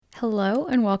Hello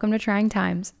and welcome to Trying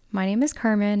Times. My name is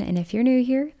Carmen, and if you're new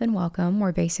here, then welcome.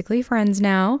 We're basically friends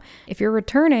now. If you're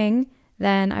returning,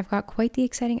 then I've got quite the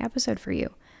exciting episode for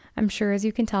you. I'm sure, as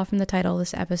you can tell from the title,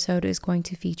 this episode is going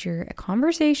to feature a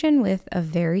conversation with a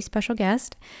very special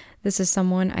guest. This is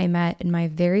someone I met in my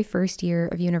very first year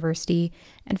of university,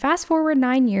 and fast forward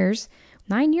 9 years.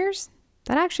 9 years?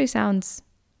 That actually sounds...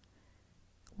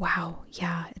 Wow.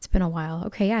 Yeah, it's been a while.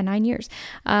 Okay, yeah, 9 years.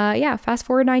 Fast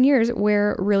forward 9 years,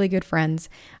 we're really good friends.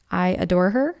 I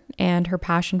adore her and her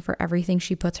passion for everything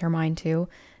she puts her mind to.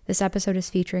 This episode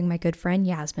is featuring my good friend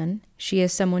Yasmin. She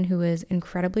is someone who is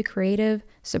incredibly creative,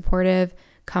 supportive,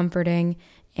 comforting,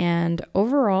 and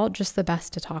overall just the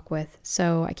best to talk with.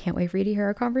 So I can't wait for you to hear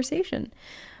our conversation.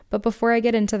 But before I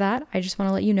get into that, I just want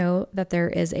to let you know that there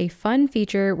is a fun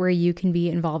feature where you can be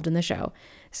involved in the show.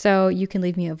 So you can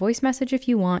leave me a voice message if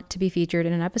you want to be featured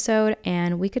in an episode,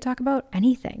 and we could talk about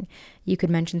anything. You could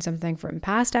mention something from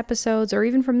past episodes or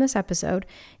even from this episode,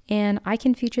 and I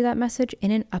can feature that message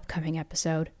in an upcoming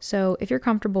episode. So if you're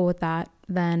comfortable with that,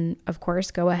 then of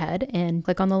course go ahead and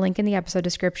click on the link in the episode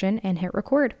description and hit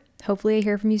record. Hopefully I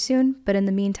hear from you soon, but in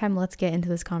the meantime, let's get into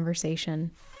this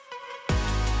conversation.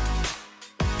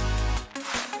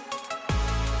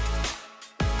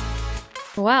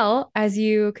 Well, as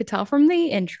you could tell from the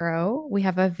intro, we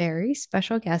have a very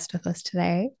special guest with us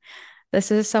today.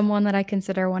 This is someone that I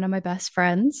consider one of my best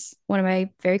friends, one of my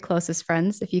very closest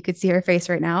friends. If you could see her face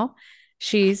right now,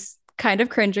 she's kind of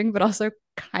cringing, but also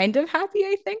kind of happy,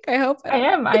 I think. I hope. I I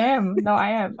don't know. am. I am. No, I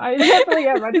am. I definitely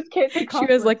am. I just can't take She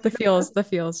was like compliments. the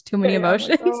feels, too many Okay, I'm like,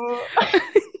 emotions. oh.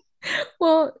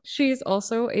 Well, she's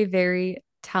also a very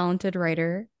talented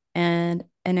writer and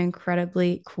an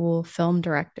incredibly cool film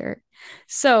director.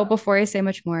 So before I say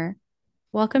much more,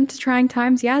 welcome to Trying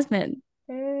Times, Yasmin.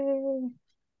 Hey. Woo!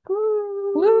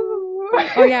 Woo.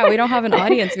 Oh yeah, we don't have an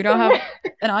audience. We don't have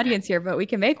an audience here, but we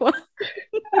can make one.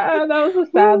 That was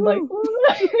a sad, like, Woo!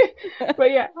 woo.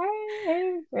 But yeah,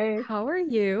 hey. How are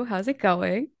you? How's it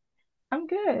going? I'm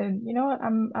good. You know what?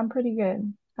 I'm pretty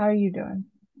good. How are you doing?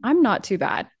 I'm not too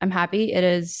bad. I'm happy. It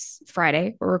is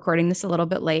Friday. We're recording this a little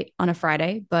bit late on a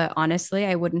Friday, but honestly,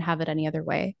 I wouldn't have it any other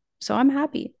way. So I'm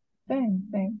happy. Same.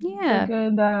 It's a Yeah.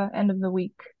 good end of the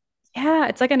week. Yeah,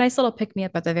 it's like a nice little pick me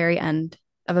up at the very end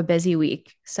of a busy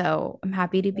week. So I'm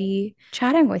happy to Same. be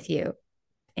chatting with you.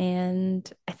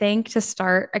 And I think to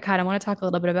start, I kind of want to talk a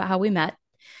little bit about how we met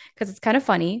because it's kind of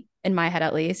funny in my head,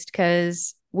 at least,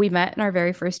 because we met in our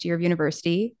very first year of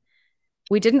university.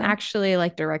 We didn't Okay. actually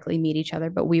like directly meet each other,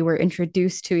 but we were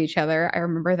introduced to each other. I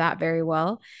remember that very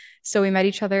well. So we met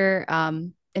each other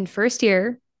in first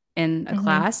year in a Mm-hmm.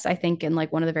 class, I think in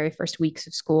like one of the very first weeks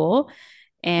of school.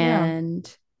 Yeah.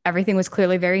 And everything was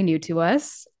clearly very new to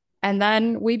us. And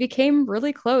then we became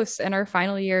really close in our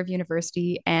final year of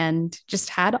university and just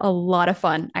had a lot of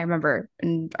fun. I remember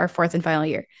in our fourth and final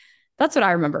year. That's what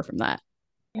I remember from that.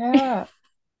 Yeah.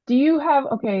 Do you have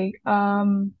okay,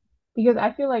 because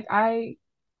I feel like I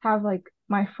have like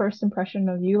my first impression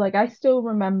of you. Like I still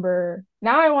remember.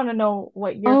 Now I want to know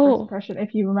what your first Oh, impression,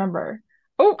 if you remember.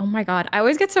 Oh, oh my God. I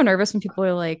always get so nervous when people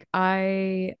are like,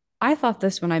 I thought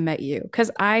this when I met you. Cause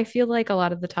I feel like a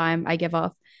lot of the time I give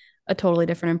off a totally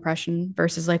different impression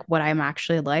versus like what I'm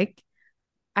actually like.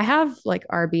 I have like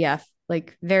RBF,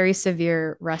 like very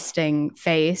severe resting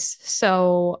face.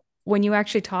 So when you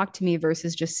actually talk to me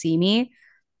versus just see me,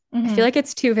 I feel hmm like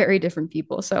it's two very different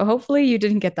people. So hopefully you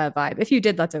didn't get that vibe. If you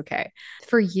did, that's okay.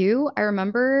 For you, I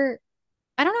remember,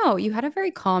 I don't know, you had a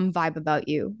very calm vibe about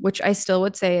you, which I still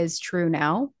would say is true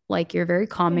now. Like you're very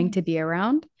calming to Thanks. be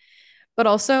around, but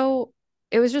also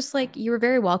it was just like you were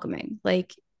very welcoming.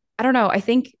 Like, I don't know, I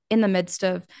think in the midst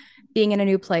of being in a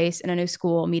new place, in a new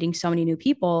school, meeting so many new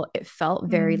people, it felt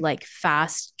very Mm. like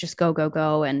fast, just go, go,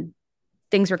 go. And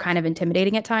things were kind of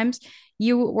intimidating at times.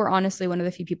 You were honestly one of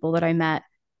the few people that I met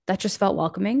that just felt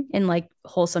welcoming and like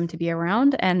wholesome to be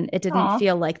around. And it didn't Aw,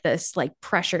 feel like this like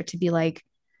pressure to be like,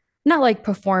 not like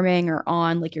performing or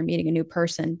on like you're meeting a new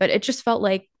person, but it just felt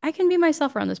like I can be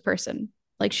myself around this person.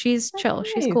 Like she's that's chill,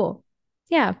 she's nice. cool.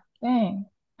 Yeah. Dang.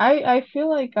 I feel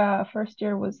like first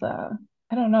year was I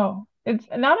don't know. It's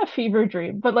not a fever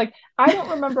dream, but like I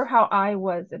don't remember how I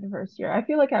was in first year. I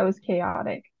feel like I was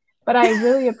chaotic, but I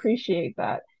really appreciate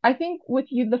that. I think with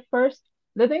you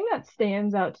the thing that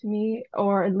stands out to me,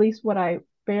 or at least what I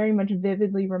very much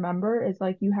vividly remember, is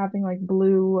like you having like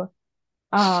blue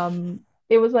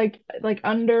it was like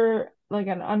under like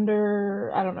an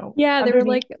under I don't know, Yeah, they were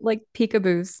underneath. like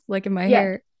peekaboos, like in my Yes,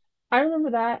 hair. I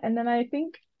remember that. And then I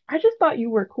think I just thought you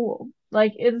were cool.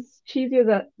 Like, as cheesy as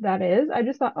that is, I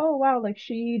just thought, oh wow, like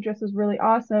she dresses really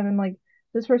awesome and like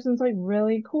this person's like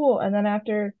really cool. And then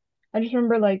after I just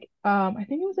remember like I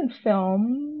think it was in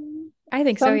film, I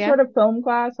think so, some yeah. sort of film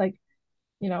class, like,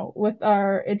 with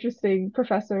our interesting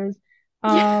professors.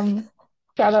 Yeah. Um,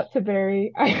 Shout out to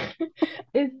Barry.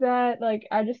 Is that like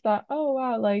I just thought, oh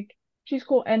wow, like she's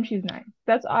cool and she's nice.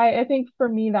 I think for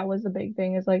me that was the big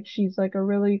thing is like she's like a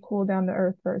really cool down to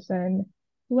earth person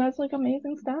who has like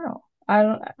amazing style. I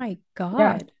don't My Yeah,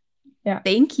 God. yeah,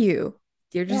 Thank you.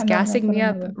 You're yeah, just no, no gassing for me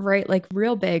up another. right, like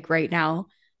real big right now.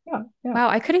 Yeah, yeah. Wow,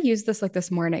 I could have used this like this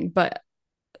morning, but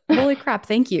holy crap,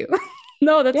 thank you.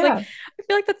 No, that's like, Yeah. I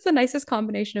feel like that's the nicest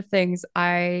combination of things.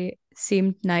 I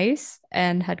seemed nice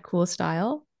and had cool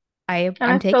style. And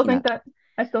I'm taking that.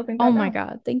 I still think Oh that my now.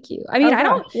 God, thank you. I mean, Oh I gosh,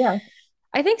 don't, yeah.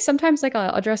 I think sometimes like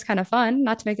I'll dress kind of fun,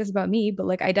 not to make this about me, but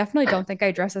like I definitely don't think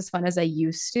I dress as fun as I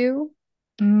used to.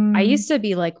 I Mm, used to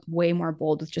be like way more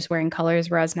bold with just wearing colors,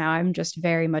 whereas now I'm just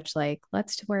very much like,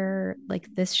 let's wear like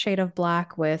this shade of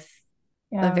black with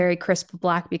a yeah. very crisp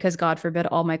black because God forbid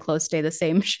all my clothes stay the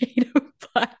same shade of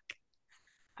black.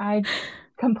 I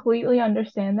completely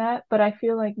understand that, but I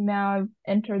feel like now I've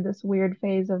entered this weird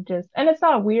phase of just, and it's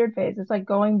not a weird phase, it's like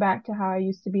going back to how I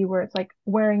used to be where it's like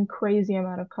wearing crazy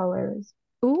amount of colors.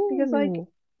 Because like,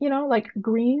 Ooh, like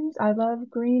greens, I love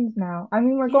greens now. I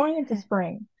mean, we're going into yeah.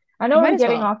 spring. I know You might I'm as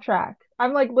getting well. off track.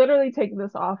 I'm like literally taking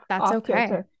this That's off okay.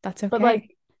 kilter. That's But okay.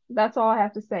 like that's all I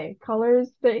have to say. Colors,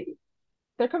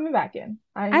 they're coming back in.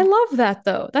 I love that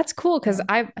though. That's cool because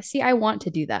Yeah. I want to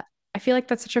do that. I feel like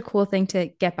that's such a cool thing to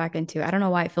get back into. I don't know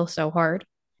why it feels so hard,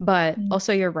 but Mm,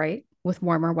 also you're right. With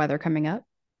warmer weather coming up,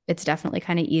 it's definitely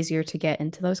kind of easier to get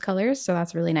into those colors. So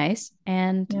that's really nice.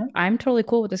 And yeah. I'm totally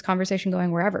cool with this conversation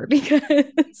going wherever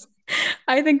because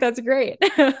I think that's great.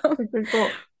 Super cool.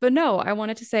 But no, I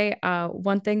wanted to say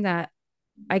one thing that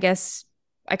I guess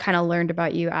I kind of learned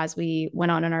about you as we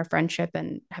went on in our friendship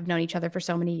and have known each other for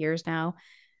so many years now.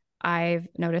 I've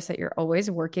noticed that you're always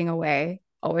working away,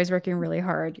 always working really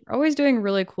hard. You're always doing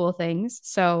really cool things.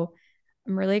 So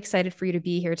I'm really excited for you to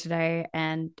be here today.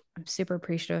 And I'm super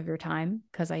appreciative of your time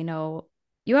because I know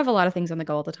you have a lot of things on the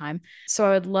go all the time. So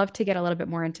I would love to get a little bit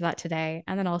more into that today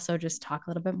and then also just talk a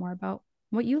little bit more about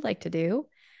what you like to do.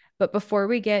 But before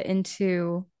we get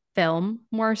into film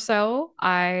more so,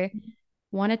 I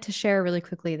wanted to share really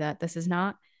quickly that this is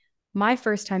not my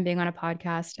first time being on a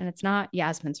podcast, and it's not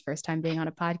Yasmin's first time being on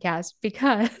a podcast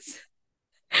because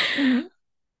Hmm.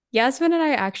 Yasmin and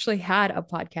I actually had a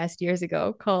podcast years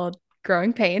ago called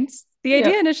Growing Pains. The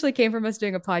idea Yep. initially came from us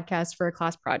doing a podcast for a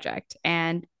class project,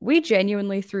 and we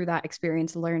genuinely, through that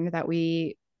experience, learned that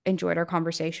we enjoyed our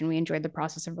conversation. We enjoyed the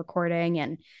process of recording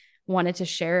and wanted to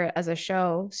share it as a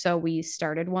show. So we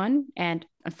started one, and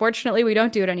unfortunately, we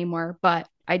don't do it anymore. But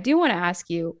I do want to ask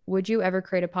you, would you ever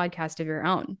create a podcast of your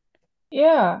own?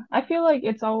 Yeah, I feel like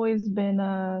it's always been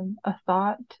a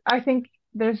thought. I think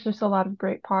there's just a lot of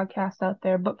great podcasts out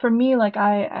there, but for me, like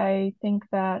I think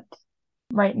that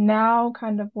right now,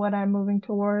 kind of what I'm moving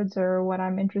towards or what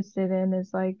I'm interested in is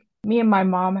like me and my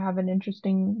mom have an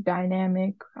interesting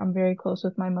dynamic. I'm very close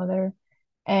with my mother,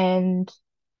 and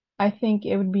I think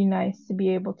it would be nice to be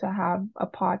able to have a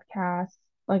podcast,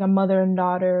 like a mother and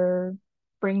daughter,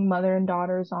 bring mother and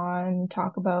daughters on,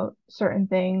 talk about certain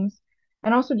things,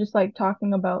 and also just like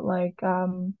talking about like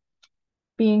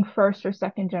being first or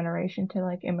second generation to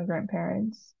like immigrant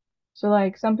parents. So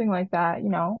like something like that,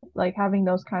 like having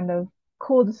those kind of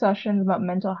cool discussions about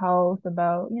mental health,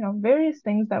 about, various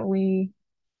things that we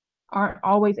aren't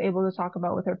always able to talk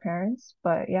about with our parents.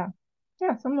 But yeah,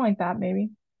 yeah, something like that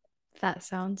maybe. That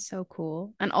sounds so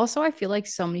cool. And also, I feel like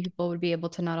so many people would be able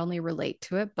to not only relate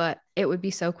to it, but it would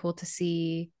be so cool to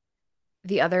see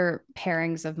the other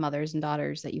pairings of mothers and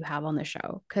daughters that you have on the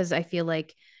show. Cause I feel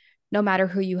like no matter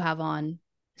who you have on,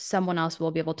 someone else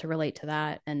will be able to relate to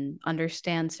that and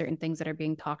understand certain things that are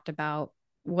being talked about,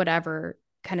 whatever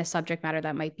kind of subject matter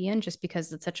that might be in, just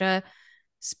because it's such a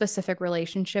specific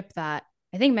relationship that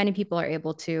I think many people are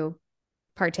able to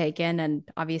partake in and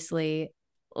obviously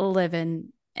live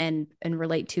in and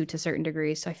relate to certain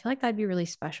degrees. So I feel like that'd be really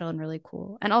special and really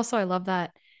cool. And also I love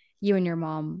that you and your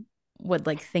mom would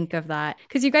like think of that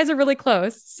because you guys are really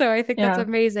close. So I think that's Yeah.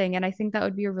 amazing. And I think that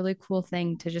would be a really cool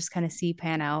thing to just kind of see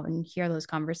pan out and hear those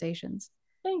conversations.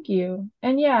 Thank you.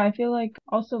 And yeah, I feel like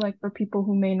also like for people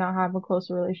who may not have a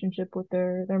closer relationship with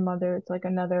their mother, it's like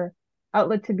another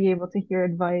outlet to be able to hear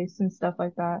advice and stuff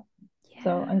like that.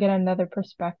 So and Yeah. get another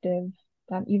perspective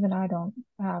that even I don't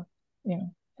have,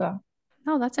 So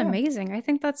No, that's yeah. amazing. I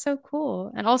think that's so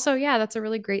cool. And also, yeah, that's a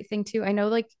really great thing too. I know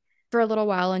like for a little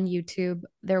while on YouTube,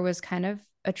 there was kind of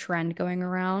a trend going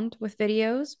around with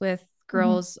videos with Hmm.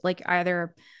 girls like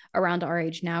either around our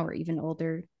age now or even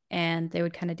older. And they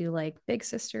would kind of do like big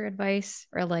sister advice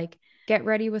or like get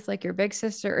ready with like your big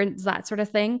sister or that sort of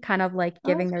thing, kind of like Oh,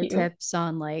 giving that's their cute. tips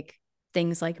on like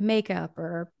things like makeup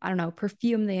or I don't know,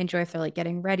 perfume they enjoy if they're like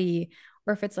getting ready,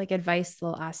 or if it's like advice,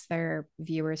 they'll ask their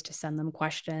viewers to send them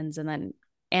questions and then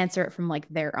answer it from like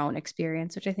their own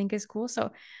experience, which I think is cool.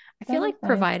 So I feel That is like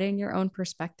nice. providing your own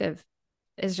perspective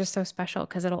is just so special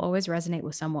because it'll always resonate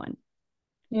with someone.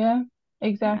 Yeah,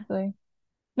 Yeah. exactly.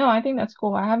 No, I think that's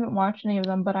cool. I haven't watched any of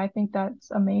them, but I think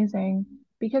that's amazing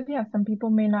because yeah, some people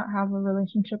may not have a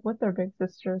relationship with their big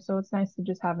sister, so it's nice to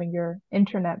just having your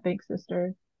internet big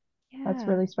sister. That's Yeah.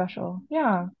 really special.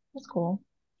 Yeah, that's cool.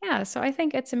 Yeah, so I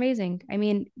think it's amazing. I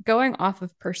mean, going off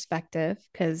of perspective,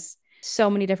 because so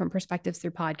many different perspectives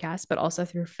through podcasts, but also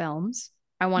through films,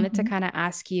 I wanted to Hmm. kind of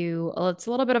ask you, well, it's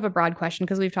a little bit of a broad question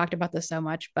because we've talked about this so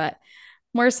much, but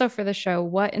more so for the show,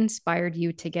 what inspired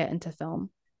you to get into film?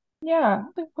 Yeah,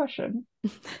 good question.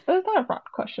 But it's not a broad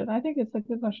question. I think it's a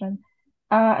good question.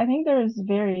 I think there's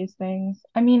various things.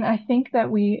 I mean, I think that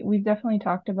we've definitely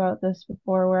talked about this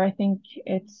before, where I think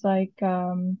it's like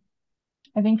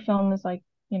I think film is like,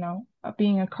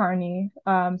 being a carny,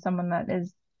 someone that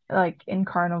is like in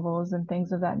carnivals and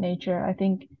things of that nature. I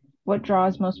think what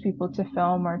draws most people to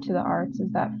film or to the arts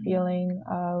is that feeling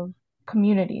of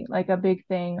community, like a big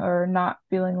thing, or not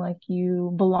feeling like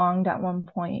you belonged at one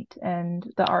point, and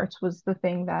the arts was the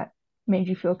thing that made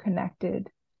you feel connected.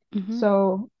 Hmm.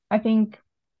 So I think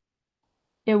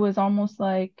it was almost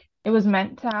like it was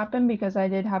meant to happen because I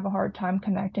did have a hard time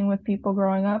connecting with people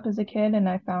growing up as a kid. And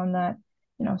I found that,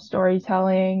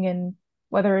 storytelling and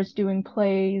whether it's doing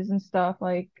plays and stuff,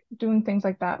 like doing things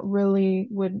like that really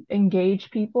would engage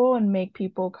people and make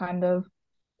people kind of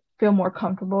feel more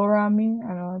comfortable around me.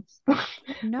 I know it's, but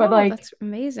No, like, that's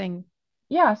amazing.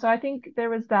 yeah, so I think there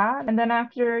was that. And then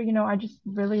after, I just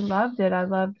really loved it. I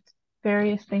loved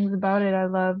various things about it. I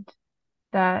loved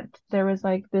that there was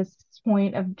like this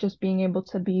point of just being able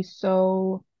to be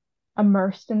so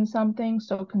immersed in something,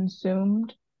 so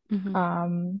consumed, Hmm.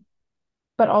 um,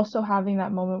 but also having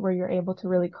that moment where you're able to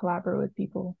really collaborate with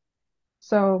people.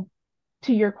 So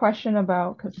to your question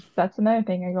about, because that's another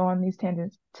thing, I go on these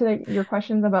tangents, to your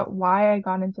questions about why I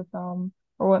got into film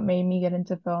or what made me get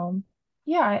into film.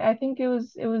 Yeah, I think it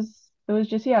was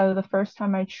just, yeah, the first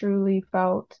time I truly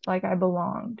felt like I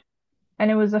belonged. And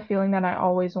it was a feeling that I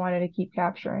always wanted to keep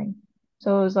capturing.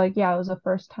 So it was like, yeah, it was the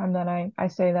first time that I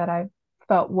say that I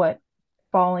felt what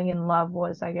falling in love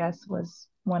was, I guess, was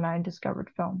when I discovered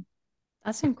film.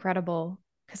 That's incredible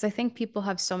because I think people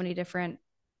have so many different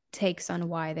takes on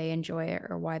why they enjoy it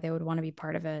or why they would want to be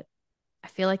part of it. I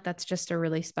feel like that's just a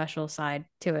really special side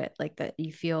to it, like that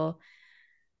you feel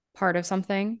part of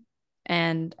something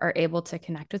and are able to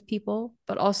connect with people.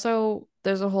 But also,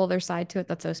 there's a whole other side to it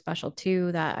that's so special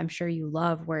too that I'm sure you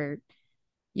love, where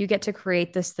you get to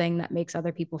create this thing that makes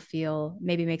other people feel,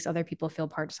 maybe makes other people feel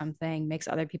part of something, makes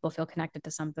other people feel connected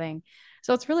to something.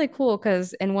 So it's really cool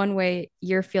because, in one way,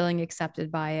 you're feeling accepted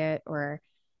by it or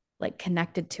like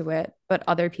connected to it, but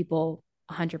other people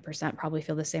 100% probably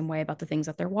feel the same way about the things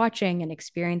that they're watching and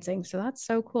experiencing. So that's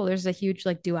so cool. There's a huge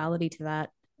like duality to that.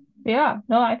 Yeah,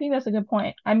 no, I think that's a good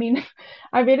point. I mean,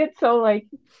 I made it so like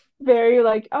very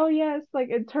like, oh yes, like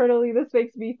internally this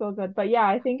makes me feel good. But yeah,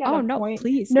 I think at Oh a no, point,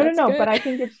 please. no, no, That's no, but good. I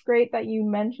think it's great that you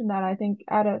mentioned that. I think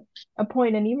at a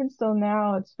point, and even still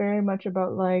now, it's very much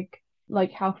about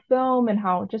like how film and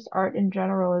how just art in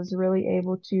general is really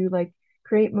able to like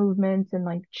create movements and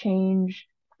like change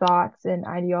thoughts and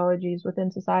ideologies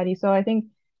within society. So I think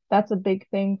that's a big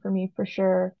thing for me for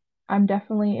sure. I'm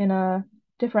definitely in a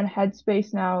different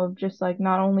headspace now of just like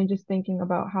not only just thinking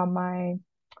about how my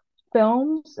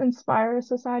films inspire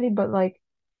society, but like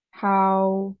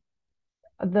how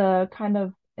the kind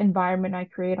of environment I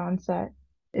create on set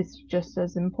is just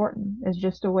as important. It's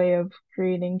just a way of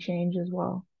creating change as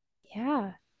well.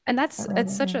 Yeah. And that's That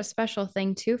it's really, such yeah. a special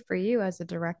thing too for you as a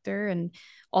director and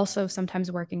also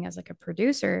sometimes working as like a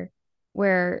producer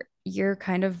where you're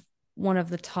kind of one of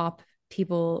the top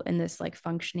people in this like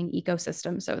functioning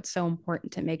ecosystem. So it's so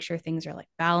important to make sure things are like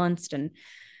balanced and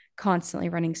constantly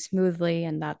running smoothly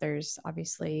and that there's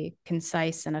obviously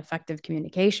concise and effective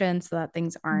communication so that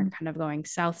things Mm. aren't kind of going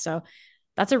south. So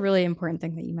that's a really important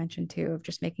thing that you mentioned too of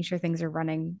just making sure things are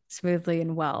running smoothly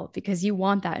and well because you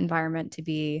want that environment to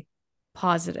be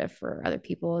positive for other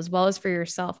people as well as for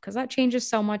yourself because that changes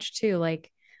so much too. Like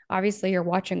obviously you're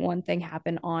watching one thing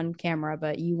happen on camera,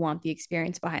 but you want the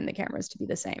experience behind the cameras to be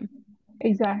the same.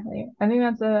 Exactly. I think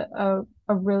that's a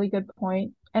really good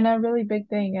point and a really big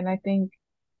thing. And I think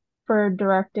for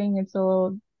directing,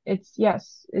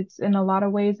 yes, it's in a lot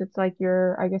of ways, it's like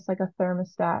you're, I guess, like a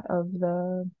thermostat of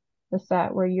the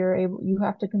set where you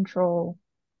have to control.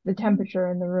 the Mm. temperature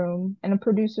in the room. And a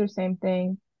producer, same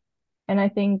thing. And I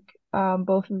think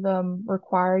both of them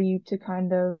require you to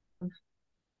kind of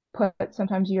put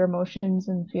sometimes your emotions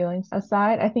and feelings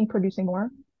aside. I think producing more.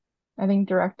 I think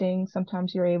directing,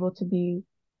 sometimes you're able to be,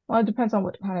 well, it depends on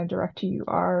what kind of director you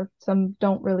are. Some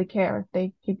don't really care.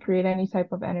 They could create any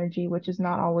type of energy, which is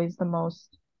not always the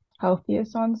most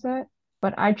healthiest on set.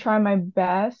 But I try my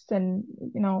best, and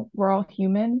we're all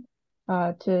human,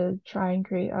 to try and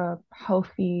create a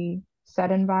healthy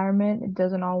set environment. It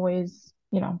doesn't always,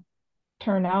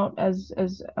 turn out as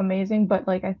amazing, but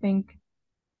like I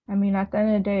mean, at the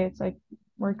end of the day, it's like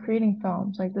we're creating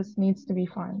films. Like this needs to be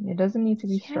fun. It doesn't need to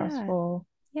be Yeah. stressful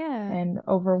Yeah. and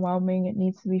overwhelming. It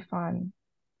needs to be fun.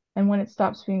 And when it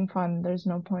stops being fun, there's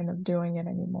no point of doing it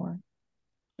anymore.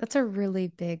 That's a really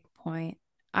big point.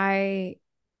 I,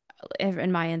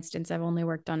 in my instance, I've only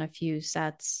worked on a few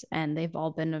sets and they've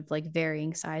all been of like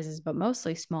varying sizes, but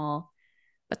mostly small.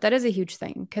 But that is a huge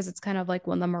thing because it's kind of like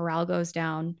when the morale goes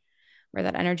down or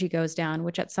that energy goes down,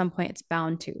 which at some point it's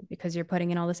bound to because you're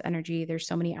putting in all this energy. There's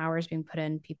so many hours being put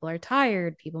in. People are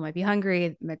tired. People might be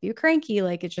hungry, might be cranky.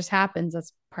 Like it just happens.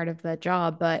 That's part of the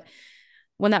job. But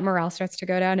when that morale starts to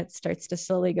go down, it starts to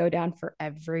slowly go down for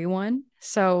everyone.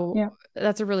 So Yeah,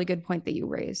 that's a really good point that you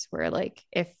raise, where like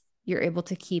if you're able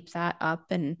to keep that up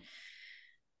and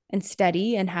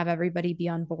steady and have everybody be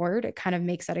on board, it kind of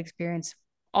makes that experience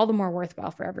all the more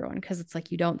worthwhile for everyone because it's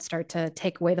like you don't start to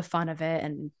take away the fun of it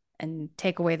and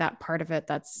take away that part of it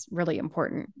that's really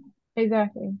important.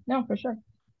 exactly. No, for sure.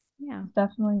 Yeah. It's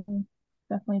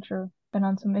definitely true. Been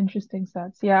on some interesting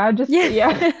sets. Yeah, I just, Yeah.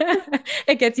 yeah.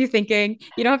 It gets you thinking.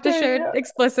 You don't have to share it Yeah.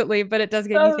 explicitly, but it does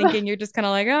get you thinking. You're just kind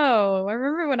of like, oh, I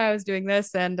remember when I was doing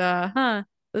this and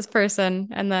this person.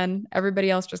 And then everybody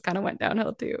else just kind of went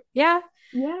downhill too. Yeah.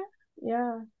 Yeah,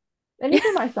 yeah. And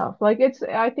even myself, like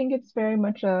I think it's very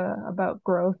much about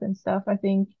growth and stuff. I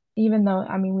think even though,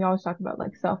 I mean, we always talk about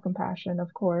like self-compassion,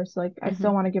 of course, like I Hmm.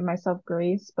 still want to give myself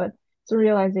grace, but it's a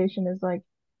realization is like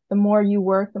the more you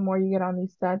work, the more you get on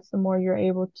these sets, the more you're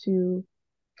able to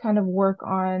kind of work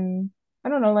on, I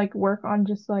don't know, like work on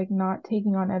just like not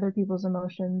taking on other people's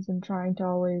emotions and trying to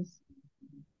always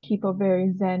keep a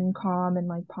very zen, calm, and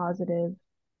like positive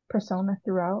persona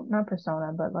throughout. Not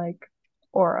persona, but like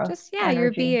aura, Just yeah, your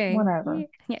energy, being. whatever. Yeah,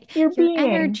 yeah. Your Your being.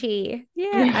 energy. Yeah.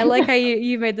 I Yeah, like how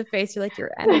you made the face. You're like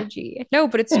your energy. No,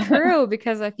 but it's true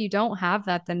because if you don't have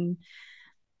that, then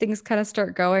things kind of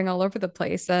start going all over the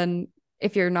place. And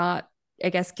if you're not, I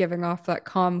guess, giving off that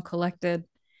calm, collected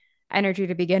energy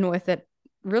to begin with, it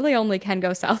really only can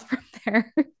go south from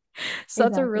there. So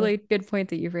that's a exactly. really good point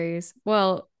that you raise.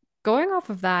 Well, going off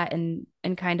of that and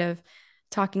kind of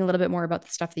talking a little bit more about the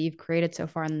stuff that you've created so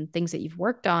far and things that you've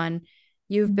worked on,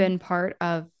 you've Mhm. been part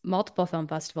of multiple film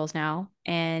festivals now,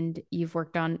 and you've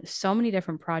worked on so many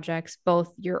different projects,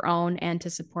 both your own and to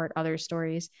support other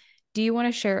stories. Do you want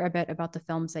to share a bit about the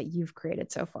films that you've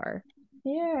created so far?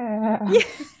 Yeah. Yeah.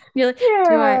 You're like,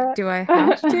 Yeah. do I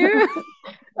have to?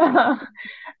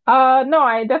 No,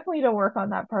 I definitely don't work on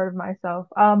that part of myself.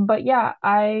 But yeah,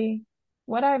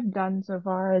 what I've done so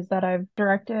far is that I've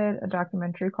directed a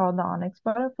documentary called The Onyx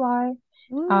Butterfly.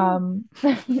 Woo. Um,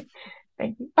 thank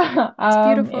you. It's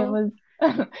It beautiful. was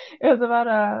it was about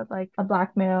a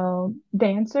black male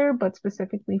dancer, but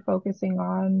specifically focusing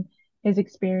on his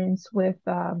experience with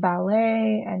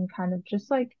ballet and kind of just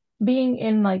like being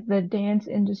in like the dance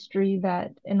industry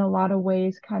that in a lot of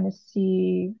ways kind of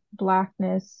see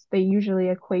blackness. They usually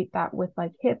equate that with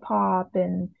like hip hop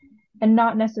and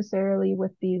not necessarily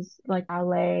with these like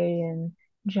ballet and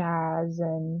jazz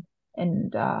and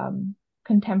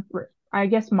contemporary, I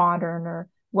guess modern or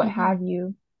what Hmm. have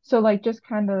you. So like just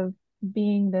kind of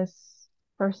being this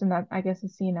person that I guess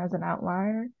is seen as an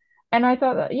outlier. And I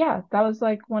thought that, yeah, that was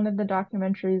like one of the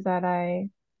documentaries that I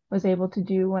was able to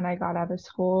do when I got out of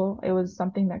school. It was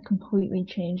something that completely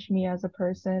changed me as a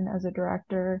person, as a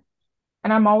director.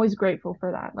 And I'm always grateful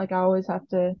for that. Like I always have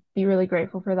to be really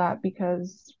grateful for that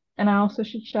because, and I also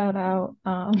should shout out,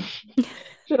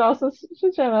 should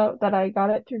shout out that I got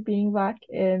it through being black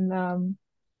in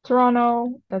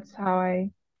Toronto. That's how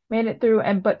I made it through.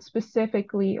 And but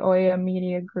specifically Oya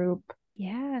Media Group.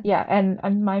 Yeah. Yeah,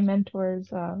 and my mentors,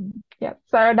 yeah.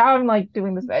 Sorry, now I'm like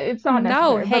doing this. It's not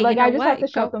No, necessary, hey, but you like know I just have to what?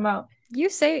 shout Go. them out. You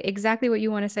say exactly what you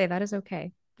want to say. That is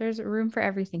okay. There's room for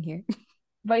everything here.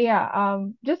 But yeah,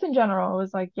 just in general, it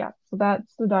was like, yeah, so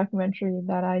that's the documentary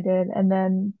that I did. And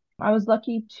then I was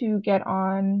lucky to get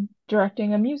on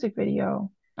directing a music video.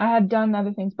 I had done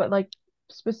other things, but like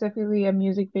specifically a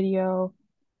music video.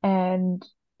 And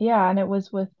yeah, and it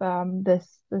was with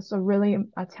this a really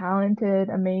a talented,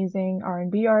 amazing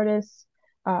R&B artist,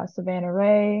 Savannah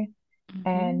Ray. Hmm.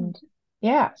 And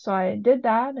yeah, so I did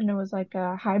that, and it was like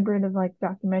a hybrid of like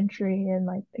documentary and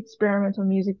like experimental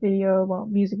music video, well,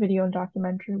 music video and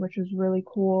documentary, which was really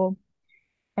cool.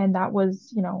 And that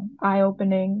was,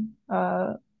 eye-opening,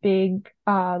 big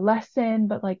lesson,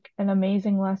 but like an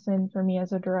amazing lesson for me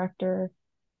as a director.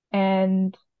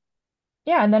 And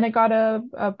yeah, and then it got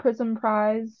a Prism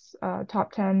Prize,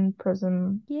 top 10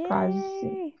 Prism Prize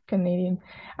Yay. Canadian.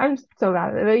 I'm so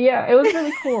bad at it. Yeah, it was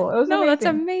really cool. It was No, that's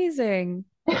amazing.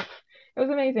 amazing. It was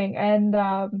amazing. And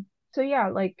so yeah,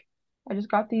 like I just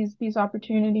got these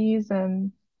opportunities,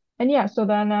 and yeah, so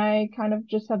then I kind of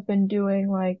just have been doing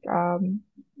like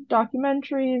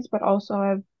documentaries, but also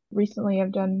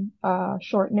I've done a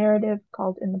short narrative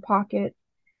called In the Pocket.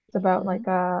 It's about Hmm. like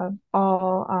a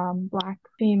all black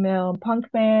female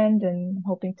punk band, and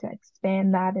hoping to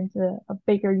expand that into a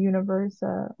bigger universe,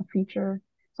 a feature.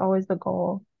 It's always the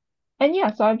goal. And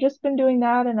yeah, so I've just been doing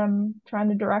that, and I'm trying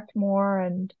to direct more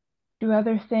and do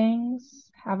other things.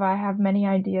 I have many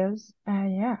ideas.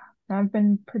 And yeah, I've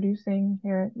been producing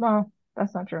here. Well,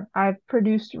 that's not true. I've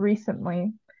produced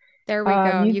recently There we a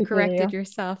go. You music corrected video.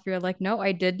 yourself. You're like, no,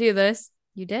 I did do this.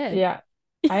 You did. Yeah.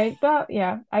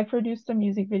 I produced a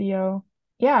music video.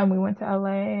 Yeah, and we went to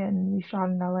LA and we shot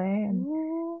in LA, and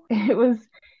Ooh. it was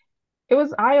it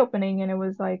was eye-opening, and it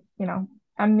was like,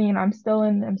 I mean, I'm still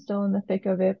in the thick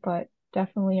of it, but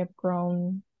definitely have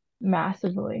grown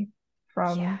massively Yeah.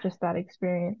 from just that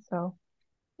experience. So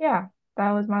yeah,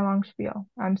 that was my long spiel.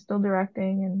 I'm still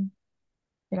directing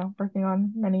and, working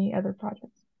on many other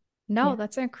projects. No, Yeah.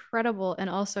 that's incredible. And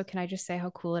also, can I just say how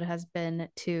cool it has been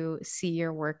to see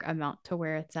your work amount to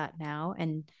where it's at now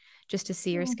and just to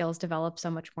see your Mm. skills develop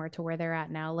so much more to where they're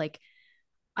at now? Like,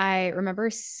 I remember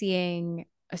seeing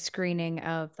a screening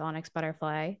of The Onyx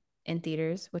Butterfly in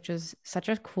theaters, which was such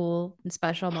a cool and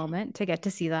special moment to get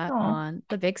to see that Oh, on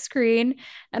the big screen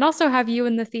and also have you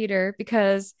in the theater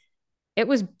because it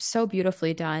was so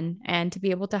beautifully done. And to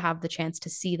be able to have the chance to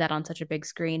see that on such a big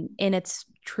screen in its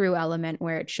true element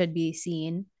where it should be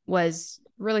seen was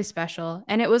really special.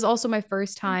 And it was also my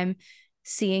first time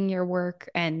seeing your work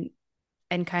and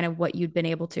kind of what you'd been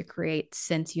able to create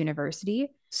since university.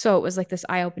 So it was like this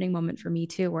eye-opening moment for me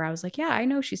too, where I was like, yeah, I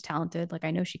know she's talented. Like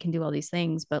I know she can do all these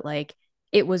things, but like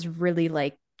it was really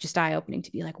like just eye-opening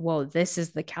to be like, whoa, this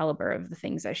is the caliber of the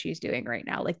things that she's doing right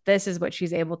now. Like this is what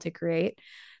she's able to create. thank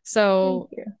So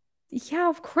you. yeah,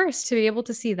 of course, to be able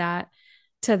to see that,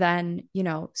 to then,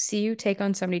 see you take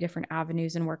on so many different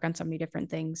avenues and work on so many different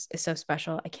things is so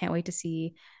special. I can't wait to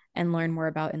see and learn more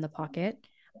about In the Pocket.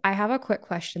 I have a quick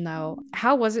question though.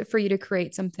 How was it for you to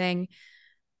create something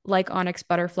like Onyx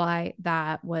Butterfly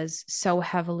that was so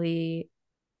heavily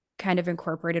kind of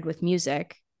incorporated with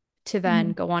music to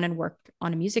then Mhm. go on and work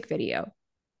on a music video?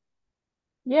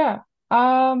 Yeah.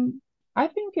 I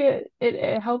think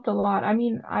it helped a lot. I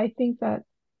mean, I think that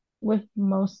with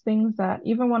most things, that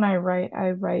even when I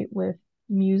write with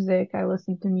music. I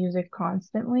listen to music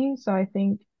constantly. So I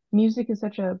think music is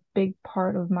such a big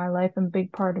part of my life and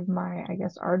big part of my, I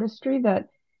guess, artistry, that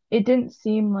it didn't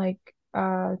seem like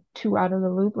too out of the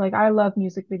loop. Like I love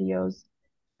music videos.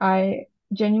 I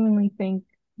genuinely think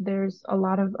there's a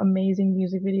lot of amazing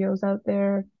music videos out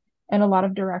there, and a lot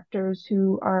of directors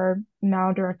who are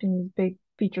now directing these big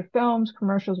feature films,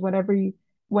 commercials,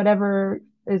 whatever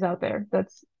is out there.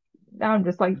 That's Now I'm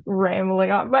just like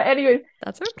rambling on. But anyways,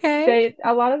 That's okay. they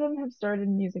a lot of them have started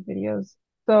music videos.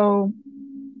 So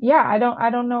yeah, I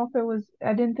don't know if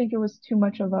I didn't think it was too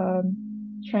much of a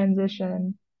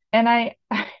transition. And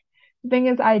the thing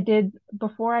is, I did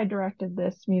before I directed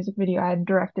this music video, I had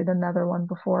directed another one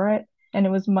before it, and it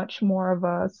was much more of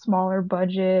a smaller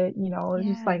budget, it was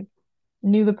just Yeah. like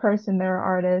knew the person, they're an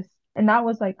artist, and that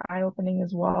was like eye-opening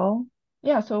as well.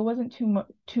 Yeah, so it wasn't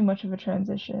too much of a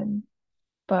transition.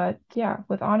 But yeah,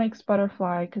 with Onyx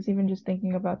Butterfly, because even just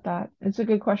thinking about that, it's a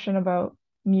good question about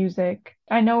music.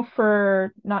 I know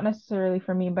for not necessarily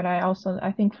for me, but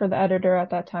I think for the editor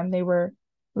at that time, they were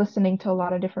listening to a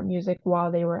lot of different music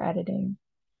while they were editing.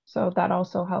 So that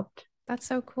also helped. That's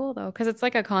so cool though, because it's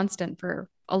like a constant for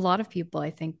a lot of people,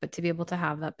 I think. But to be able to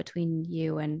have that between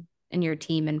you and your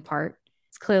team in part,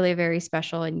 it's clearly a very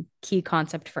special and key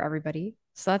concept for everybody.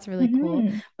 So that's really cool.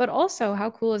 Hmm. But also, how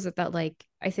cool is it that like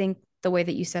I think the way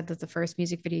that you said that the first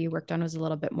music video you worked on was a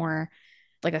little bit more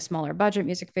like a smaller budget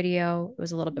music video. It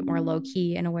was a little bit more low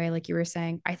key in a way, like you were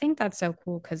saying. I think that's so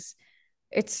cool because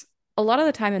it's a lot of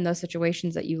the time in those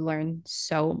situations that you learn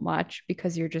so much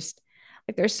because you're just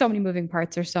like there's so many moving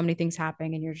parts, there's so many things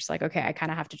happening, and you're just like, okay, I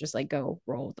kind of have to just like go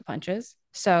roll with the punches.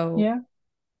 So Yeah.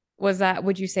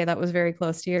 would you say that was very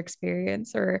close to your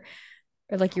experience or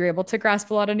like you were able to grasp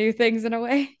a lot of new things in a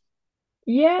way?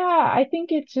 Yeah, I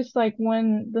think it's just like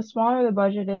when the smaller the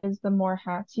budget is, the more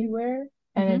hats you wear.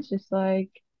 And Hmm. it's just like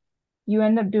you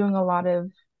end up doing a lot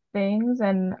of things.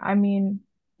 And I mean,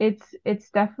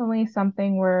 it's definitely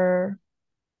something where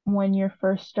when you're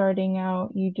first starting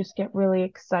out, you just get really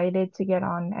excited to get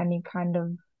on any kind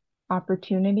of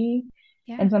opportunity.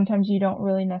 And Yeah. sometimes you don't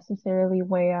really necessarily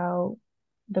weigh out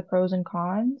the pros and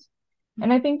cons.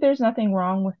 And I Hmm. think there's nothing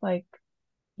wrong with like,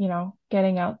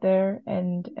 getting out there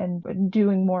and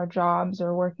doing more jobs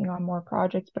or working on more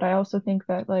projects. But I also think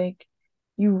that like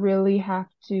you really have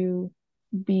to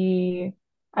be,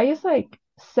 I guess, like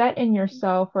set in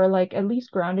yourself or like at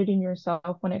least grounded in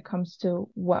yourself when it comes to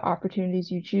what opportunities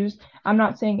you choose. I'm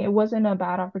not saying it wasn't a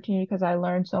bad opportunity because I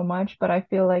learned so much, but I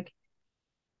feel like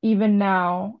even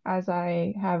now, as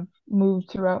I have moved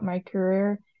throughout my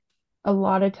career, a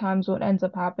lot of times what ends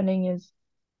up happening is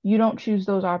you don't choose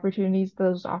those opportunities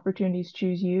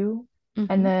choose you.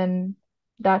 And Hmm. then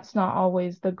that's not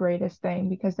always the greatest thing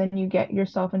because then you get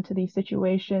yourself into these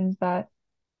situations that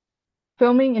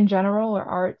filming in general or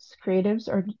arts creatives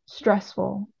are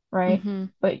stressful, right? Hmm.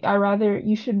 But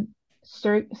you should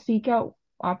seek out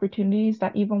opportunities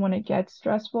that even when it gets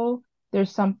stressful,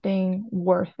 there's something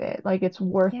worth it. Like it's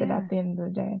worth it at Yeah. the end of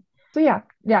the day. So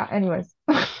yeah, anyways.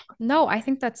 No, I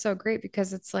think that's so great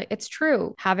because it's like, it's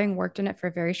true. Having worked in it for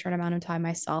a very short amount of time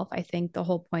myself, I think the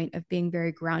whole point of being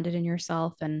very grounded in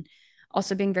yourself and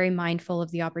also being very mindful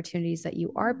of the opportunities that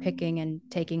you are picking and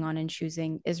taking on and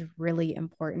choosing is really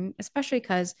important, especially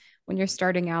because when you're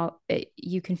starting out,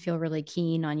 you can feel really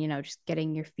keen on, just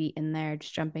getting your feet in there,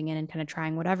 just jumping in and kind of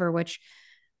trying whatever, which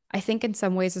I think in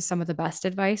some ways is some of the best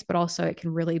advice, but also it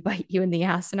can really bite you in the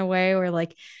ass in a way where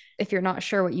like if you're not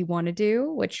sure what you want to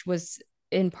do, which was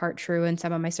in part true in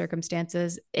some of my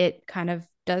circumstances, it kind of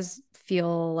does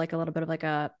feel like a little bit of like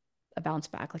a bounce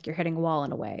back, like you're hitting a wall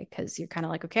in a way, because you're kind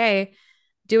of like, okay,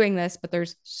 doing this, but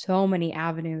there's so many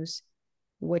avenues.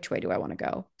 Which way do I want to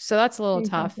go? So that's a little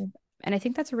tough. Exactly. And I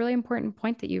think that's a really important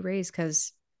point that you raise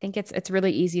because I think it's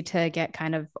really easy to get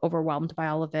kind of overwhelmed by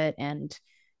all of it and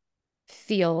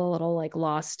feel a little like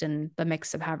lost in the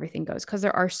mix of how everything goes because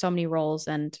there are so many roles.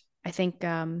 And I think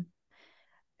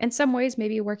in some ways,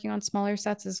 maybe working on smaller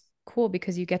sets is cool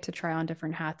because you get to try on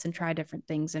different hats and try different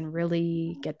things and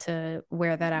really get to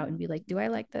wear that out and be like, do I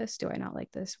like this? Do I not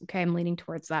like this? Okay, I'm leaning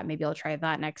towards that. Maybe I'll try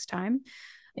that next time.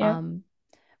 Yeah, Um,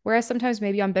 Whereas sometimes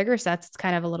maybe on bigger sets, it's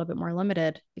kind of a little bit more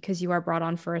limited because you are brought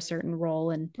on for a certain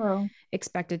role and bro.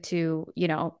 expected to,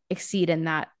 exceed in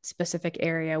that specific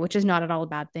area, which is not at all a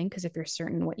bad thing. Because if you're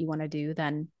certain what you want to do,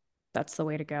 then that's the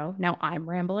way to go. Now I'm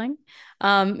rambling.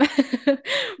 Um, but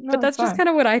No, it's that's just fine. kind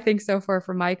of what I think so far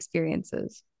from my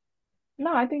experiences.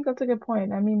 No, I think that's a good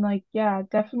point. I mean, like, yeah,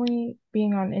 definitely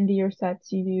being on indie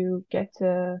sets, you do get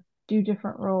to do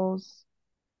different roles,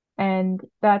 and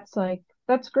that's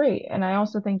great. And I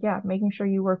also think, yeah, making sure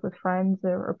you work with friends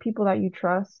or people that you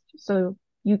trust, so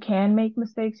you can make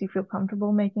mistakes, you feel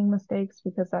comfortable making mistakes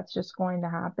because that's just going to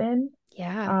happen.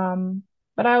 Yeah. Um,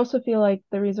 but I also feel like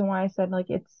the reason why I said like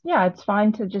it's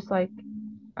fine to just like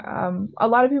a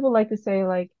lot of people like to say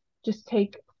like just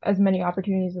take as many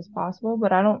opportunities as possible,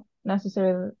 but I don't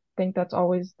necessarily think that's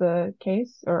always the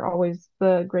case or always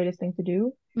the greatest thing to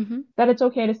do. Mm-hmm. That it's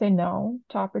okay to say no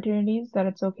to opportunities, that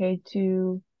it's okay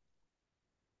to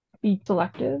be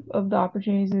selective of the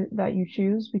opportunities that you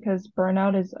choose because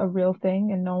burnout is a real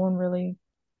thing and no one really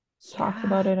talks Yeah.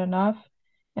 about it enough.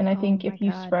 And I Oh think my if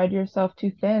you God. spread yourself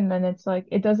too thin, then it's like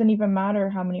it doesn't even matter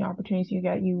how many opportunities you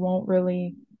get, you won't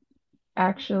really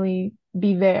actually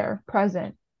be there,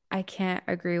 present. I can't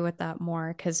agree with that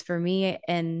more because for me,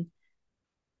 and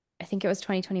I think it was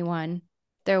 2021,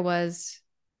 there was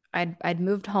I'd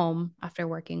moved home after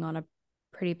working on a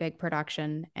pretty big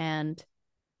production and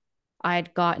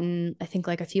I'd gotten, I think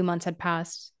like a few months had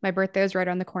passed. My birthday was right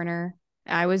around the corner.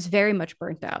 I was very much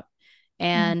burnt out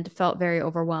Mhm. and felt very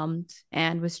overwhelmed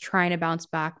and was trying to bounce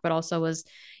back, but also was,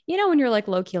 when you're like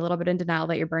low key a little bit in denial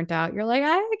that you're burnt out, you're like,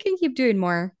 I can keep doing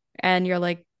more. And you're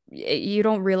like, you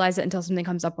don't realize it until something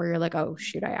comes up where you're like, oh,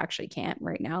 shoot, I actually can't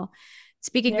right now.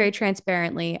 Speaking Yeah. very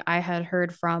transparently, I had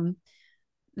heard from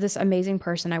this amazing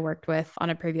person I worked with on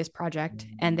a previous project,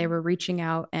 and they were reaching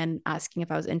out and asking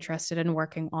if I was interested in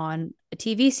working on a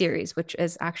TV series, which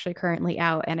is actually currently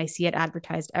out, and I see it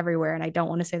advertised everywhere. And I don't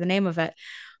want to say the name of it,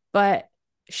 but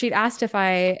she'd asked if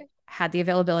I had the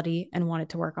availability and wanted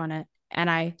to work on it. And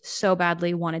I so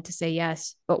badly wanted to say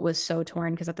yes, but was so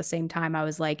torn because at the same time, I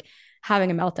was like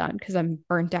having a meltdown because I'm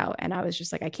burnt out. And I was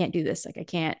just like, I can't do this. Like, I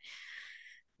can't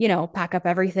pack up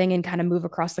everything and kind of move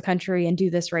across the country and do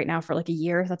this right now for like a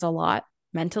year. That's a lot.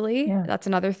 mentally. Yeah. That's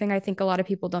another thing I think a lot of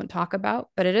people don't talk about,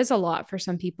 but it is a lot for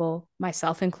some people,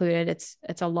 myself included. It's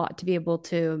a lot to be able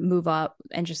to move up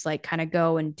and just like kind of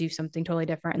go and do something totally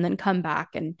different and then come back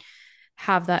and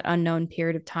have that unknown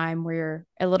period of time where you're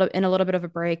a little bit of a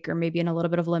break or maybe in a little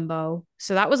bit of limbo.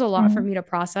 So that was a lot for Mhm. me to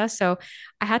process. So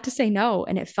I had to say no,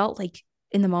 and it felt like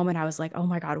in the moment I was like, "Oh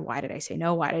my god, why did I say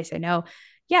no? Why did I say no?"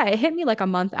 Yeah, it hit me like a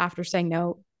month after saying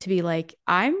no to be like,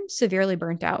 I'm severely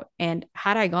burnt out. And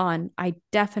had I gone, I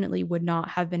definitely would not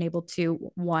have been able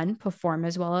to, one, perform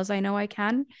as well as I know I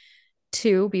can,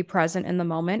 two, be present in the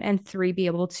moment, and three, be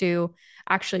able to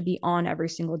actually be on every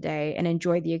single day and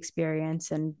enjoy the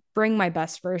experience and bring my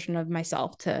best version of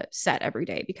myself to set every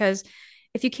day. Because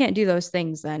if you can't do those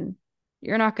things, then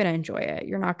you're not going to enjoy it.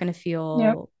 You're not going to Yep.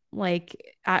 feel like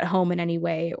at home in any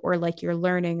way or like you're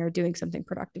learning or doing something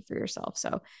productive for yourself.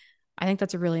 So I think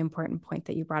that's a really important point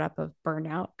that you brought up of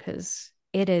burnout because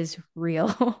it is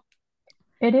real.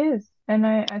 It is. And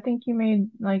I think you made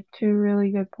like two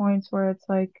really good points where it's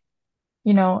like,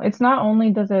 it's not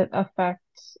only does it affect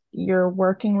your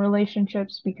working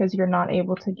relationships because you're not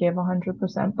able to give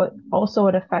 100%, but also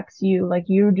it affects you. Like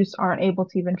you just aren't able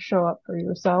to even show up for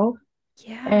yourself.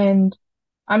 Yeah. And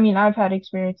I mean, I've had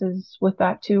experiences with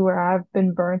that too, where I've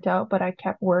been burnt out, but I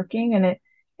kept working, and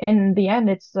in the end,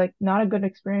 it's like not a good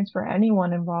experience for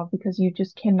anyone involved because you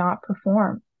just cannot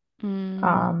perform. Mm,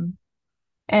 Um,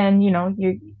 and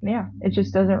yeah,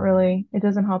 it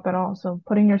doesn't help at all. So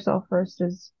putting yourself first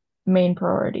is main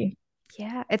priority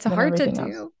yeah. It's than hard to everything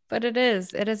else. do, but it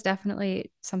is. It is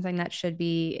definitely something that should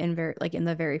be in very like in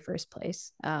the very first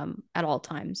place at all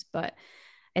times. But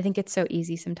I think it's so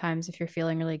easy sometimes if you're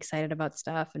feeling really excited about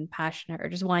stuff and passionate or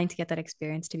just wanting to get that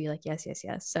experience to be like, yes, yes,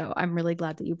 yes. So I'm really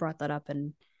glad that you brought that up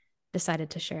and decided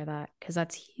to share that because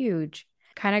that's huge.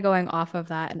 Kind of going off of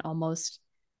that and almost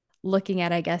looking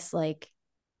at, I guess, like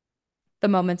the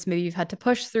moments maybe you've had to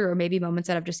push through, or maybe moments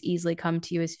that have just easily come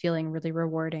to you as feeling really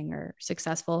rewarding or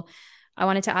successful. I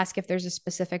wanted to ask if there's a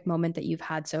specific moment that you've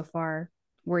had so far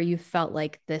where you felt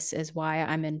like this is why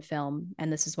I'm in film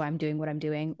and this is why I'm doing what I'm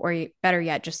doing, or better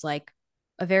yet, just like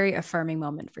a very affirming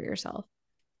moment for yourself.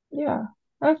 Yeah,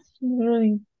 that's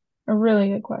really a really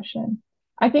good question.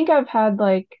 I think I've had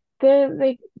like they're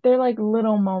like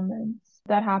little moments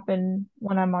that happen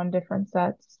when I'm on different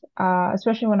sets,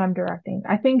 especially when I'm directing.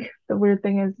 I think the weird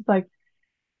thing is like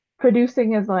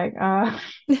producing is like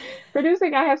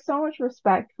producing. I have so much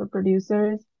respect for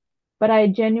producers, but I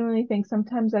genuinely think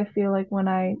sometimes I feel like when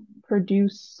I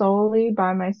produce solely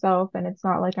by myself and it's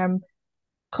not like I'm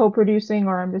co-producing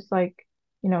or I'm just like,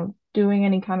 doing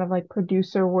any kind of like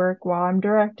producer work while I'm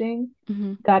directing,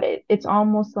 Mm-hmm. that it's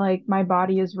almost like my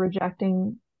body is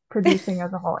rejecting producing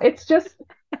as a whole. It's just,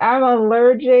 I'm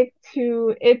allergic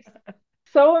to it's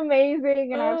so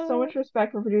amazing and I have so uh, much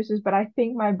respect for producers, but I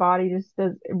think my body just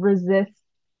does resist it's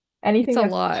anything a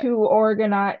that's lot. too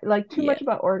organized, like too Yeah. much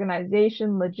about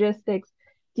organization, logistics,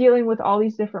 dealing with all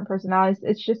these different personalities.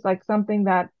 It's just like something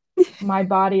that my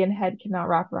body and head cannot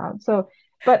wrap around. So,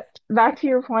 but back to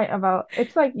your point about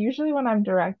it's like usually when I'm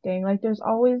directing, like there's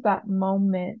always that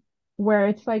moment where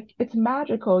it's like it's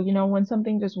magical, when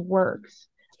something just works.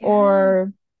 Yeah.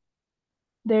 Or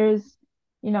there's,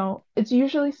 it's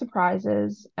usually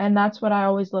surprises. And that's what I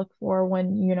always look for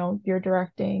when, you're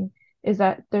directing, is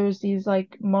that there's these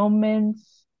like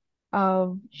moments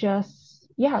of just,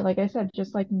 yeah, like I said,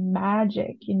 just like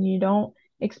magic. And you don't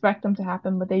expect them to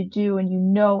happen, but they do.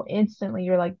 And instantly,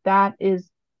 you're like, that is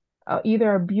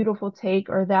either a beautiful take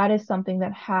or that is something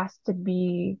that has to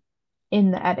be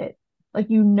in the edit. Like,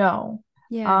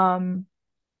 Yeah. Um,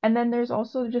 and then there's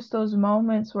also just those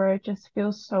moments where it just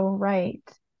feels so right.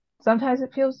 Sometimes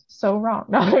it feels so wrong.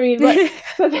 No, I mean, but Hey,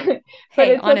 it's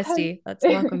sometimes, honesty. That's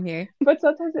welcome here. but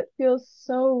sometimes it feels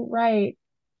so right,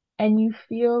 and you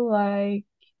feel like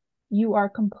you are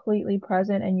completely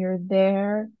present and you're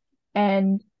there.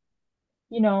 And,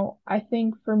 I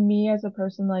think for me as a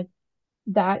person, like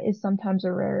that is sometimes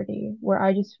a rarity where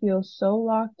I just feel so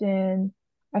locked in.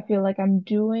 I feel like I'm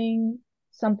doing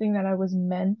something that I was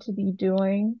meant to be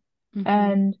doing. Mm-hmm.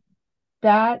 And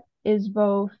that is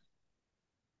both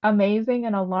amazing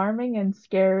and alarming and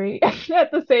scary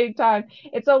at the same time.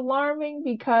 It's alarming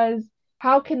because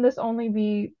how can this is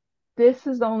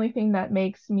the only thing that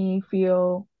makes me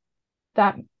feel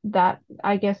that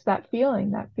I guess that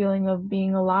feeling of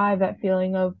being alive, that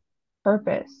feeling of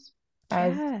purpose,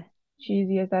 as Yeah.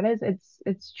 cheesy as that is,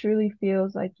 it's truly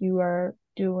feels like you are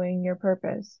doing your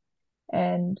purpose.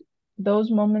 And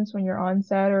those moments when you're on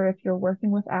set or if you're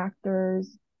working with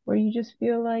actors where you just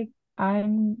feel like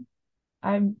I'm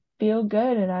I feel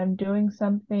good and I'm doing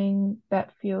something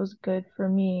that feels good for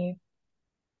me.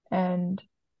 And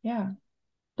yeah,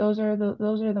 those are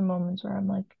the moments where I'm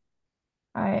like,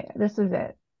 I this is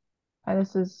it.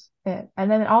 This is it. And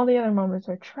then all the other moments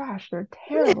are trash. They're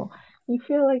terrible. You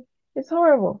feel like it's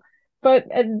horrible. But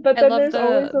I then love there's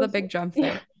always the those big jump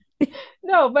there.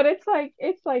 no, but it's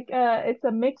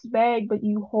a mixed bag, but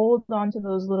you hold on to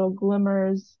those little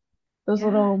glimmers, those Yeah.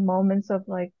 little moments of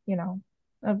like,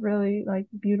 of really like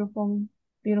beautiful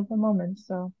moments.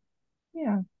 So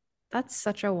yeah. That's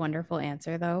such a wonderful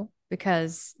answer, though,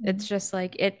 because Mm. it's just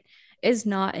like it is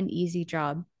not an easy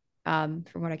job, from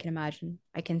what I can imagine.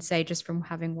 I can say just from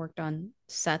having worked on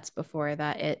sets before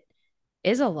that it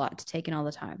is a lot to take in all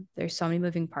the time. There's so many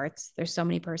moving parts, there's so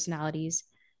many personalities.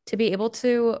 To be able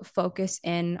to focus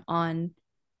in on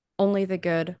only the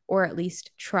good, or at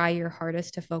least try your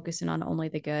hardest to focus in on only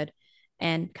the good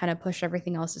and kind of push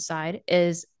everything else aside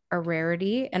is a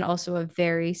rarity and also a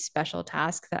very special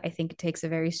task that I think takes a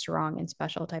very strong and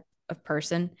special type of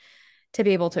person to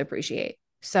be able to appreciate.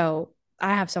 So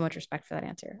I have so much respect for that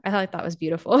answer. I thought that was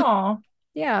beautiful. Oh,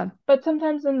 Yeah. but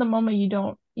sometimes in the moment you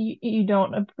don't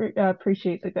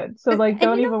appreciate the good. So like And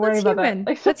don't even worry that's about that. human.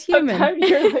 Like That's human. sometimes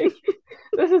you're like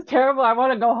this is terrible. I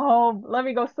want to go home. Let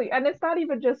me go sleep. And it's not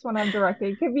even just when I'm directing.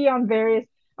 It could be on various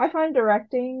I find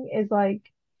directing is like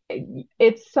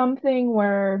it's something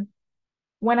where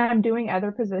when I'm doing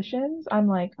other positions, I'm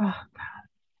like, oh,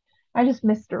 I just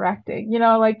miss directing.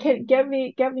 Like get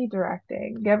me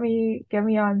directing. Get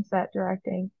me on set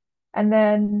directing. And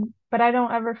then but I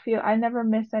never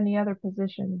miss any other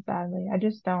positions, sadly. I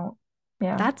just don't.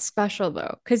 Yeah. That's special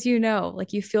though, because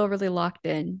like you feel really locked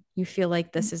in. You feel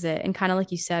like this is it. And kind of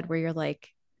like you said, where you're like,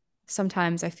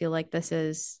 sometimes I feel like this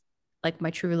is like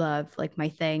my true love, like my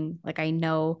thing. Like I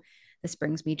know this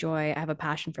brings me joy. I have a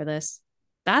passion for this.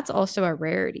 That's also a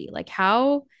rarity. Like,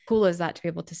 how cool is that to be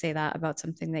able to say that about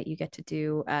something that you get to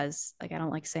do as, like, I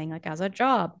don't like saying like as a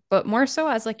job, but more so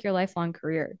as like your lifelong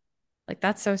career. Like,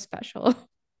 that's so special.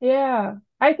 Yeah.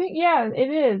 I think yeah, it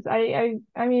is. I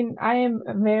mean, I am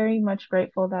very much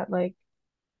grateful that like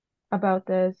about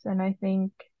this and I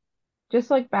think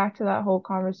just like back to that whole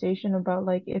conversation about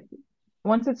like if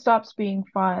once it stops being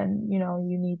fun,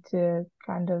 you need to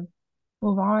kind of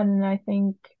move on. And I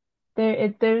think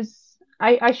there's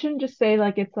I shouldn't just say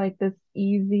like it's like this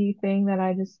easy thing that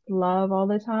I just love all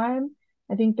the time.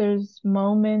 I think there's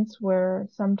moments where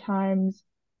sometimes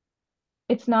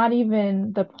it's not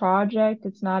even the project,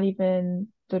 it's not even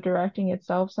the directing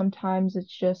itself. Sometimes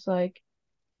it's just like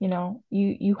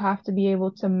you have to be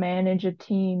able to manage a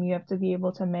team, you have to be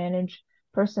able to manage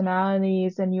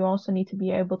personalities, and you also need to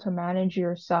be able to manage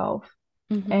yourself.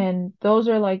 Hmm. And those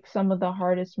are like some of the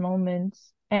hardest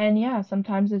moments. And yeah,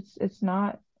 sometimes it's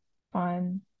not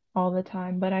fun all the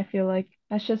time, but I feel like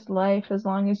that's just life as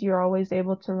long as you're always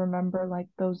able to remember like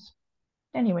those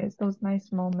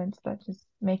nice moments that just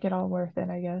make it all worth it,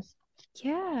 I guess.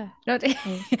 Yeah. No, So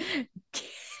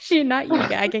she not you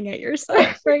gagging at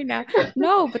yourself right now.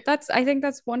 No, but I think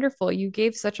that's wonderful. You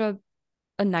gave such a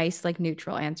nice like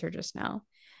neutral answer just now.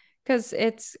 Because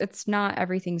it's not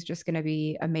everything's just going to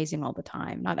be amazing all the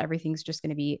time. Not everything's just going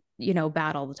to be,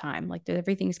 bad all the time. Like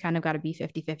everything's kind of got to be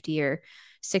 50-50 or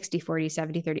 60-40,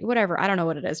 70-30, whatever. I don't know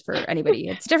what it is for anybody.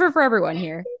 It's different for everyone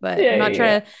here, but I'm yeah, not yeah,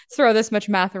 trying to throw this much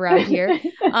math around here.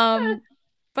 yeah. Um,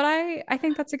 but I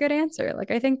think that's a good answer. Like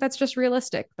I think that's just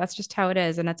realistic. That's just how it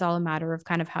is. And it's all a matter of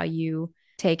kind of how you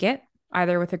take it,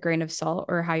 either with a grain of salt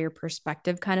or how your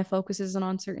perspective kind of focuses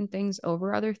on certain things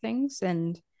over other things.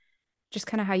 And just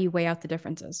kind of how you weigh out the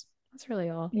differences. That's really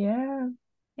all. Yeah.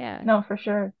 Yeah. No, for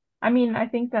sure. I mean, I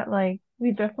think that like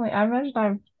I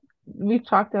imagine we've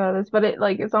talked about this, but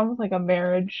it's almost like a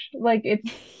marriage. Like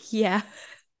Yeah.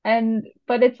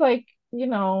 but it's like,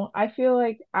 I feel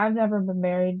like I've never been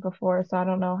married before, so I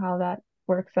don't know how that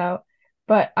works out.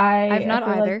 But I've I not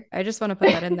feel like either. I just want to put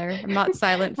that in there. I'm not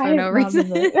silent I for no have not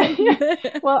reason. been married.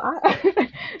 Yeah.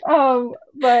 Well,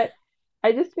 but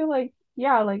I just feel like,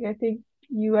 yeah, like I think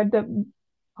you end up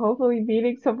hopefully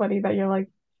meeting somebody that you're like,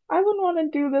 I wouldn't want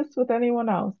to do this with anyone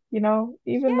else,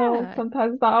 even though Yeah.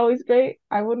 sometimes it's not always great,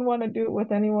 I wouldn't want to do it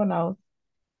with anyone else.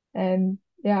 And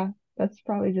yeah, that's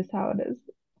probably just how it is.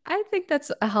 I think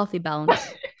that's a healthy balance,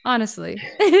 honestly.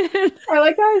 I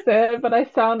like how I say it, but I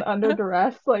sound under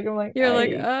duress. Like I'm like, You're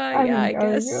like, yeah, I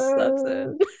guess that's it.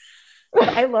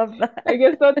 I love I that.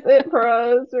 guess that's it for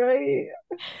us, right?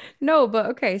 No, but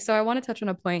okay. So I want to touch on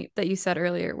a point that you said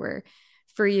earlier where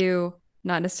for you,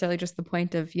 not necessarily just the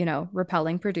point of,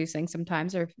 repelling producing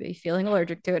sometimes or feeling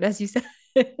allergic to it, as you said.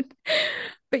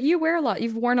 But you've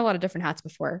worn a lot of different hats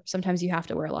before. Sometimes you have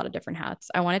to wear a lot of different hats.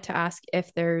 I wanted to ask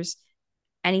if there's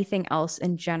anything else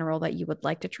in general that you would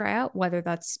like to try out, whether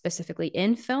that's specifically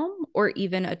in film or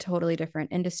even a totally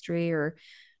different industry or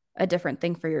a different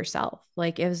thing for yourself?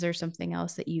 Like, is there something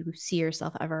else that you see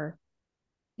yourself ever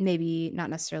maybe not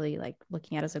necessarily like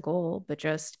looking at as a goal, but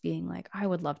just being like, I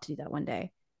would love to do that one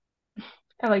day?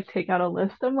 I like take out a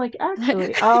list. I'm like, Where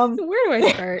actually, do I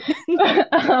start?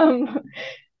 um,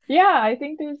 yeah, I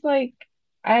think there's like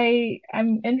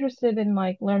I'm interested in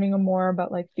like learning more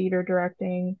about like theater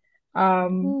directing.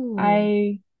 Ooh,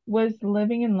 I was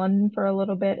living in London for a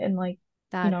little bit and like,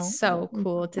 you that's know, so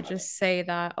cool to just say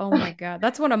that. Oh my God.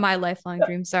 That's one of my lifelong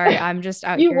dreams. Sorry, I'm just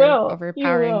out you here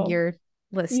you overpowering will. your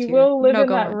list You here. will live No, in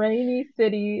go that on. rainy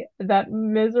city, that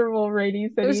miserable rainy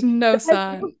There's city no that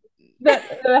has sun. that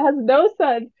has no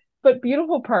sun, but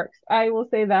beautiful parks. I will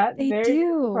say that. They Very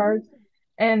beautiful do. parks.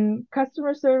 And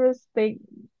customer service,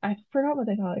 I forgot what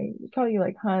they call you. Call you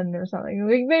like hun or something.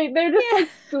 Like they're just Yeah. like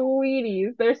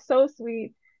sweeties. They're so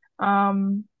sweet.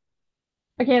 Um,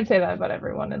 I can't say that about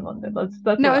everyone in London. That's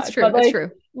a No, it's lie. true. But It's like,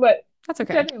 true. but That's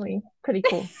okay. genuinely pretty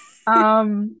cool.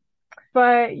 Um,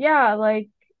 but yeah, like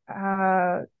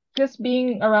uh just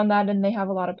being around that, and they have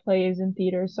a lot of plays and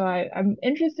theater, so I'm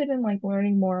interested in like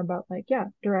learning more about like, yeah,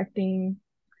 directing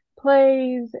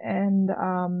plays, and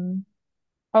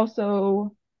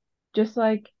also just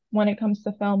like when it comes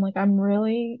to film, like I'm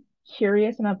really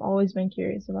curious, and I've always been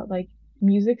curious about like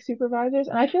music supervisors,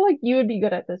 and I feel like you would be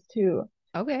good at this too.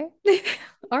 Okay.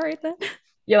 All right then.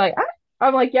 You're like,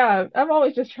 I'm like, yeah, I'm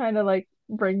always just trying to like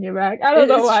bring you back. I don't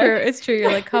know It's why. true. It's true. You're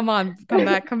like, come on, come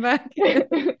back, come back.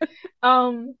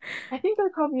 Um, I think they're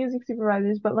called music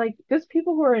supervisors, but like just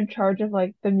people who are in charge of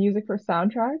like the music for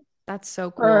soundtracks. That's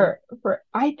so cool. For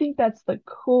I think that's the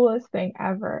coolest thing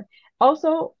ever.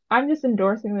 Also, I'm just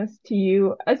endorsing this to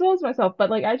you as well as myself, but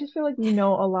like I just feel like you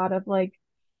know a lot of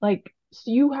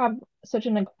you have such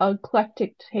an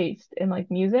eclectic taste in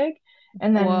like music,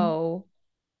 and then Whoa.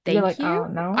 you're Thank like, you. oh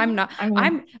no. I'm not, I mean,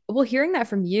 I'm, well, hearing that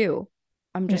from you,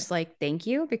 I'm yeah. just like, thank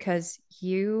you because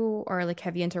you are like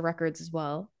heavy into records as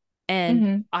well. And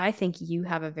Hmm. I think you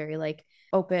have a very like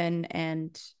open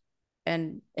and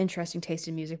interesting taste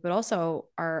in music, but also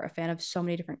are a fan of so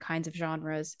many different kinds of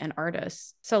genres and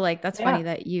artists. So like that's Yeah. funny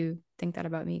that you think that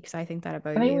about me because I think that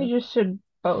I about think we you. just should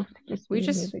both just We be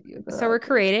just music so we're supervisors.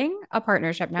 creating a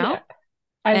partnership Yeah. now,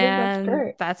 I think that's and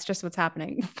great. that's just what's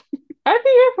happening. I'd be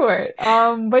here for it.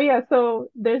 But yeah, so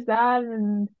there's that,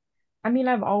 and I mean,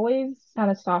 I've always had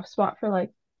a soft spot for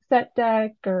like set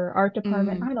deck or art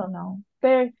department. Mm. I don't know.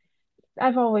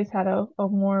 I've always had a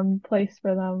warm place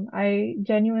for them. I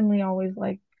genuinely always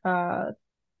like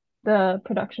the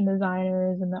production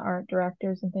designers and the art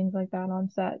directors and things like that on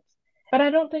sets. But I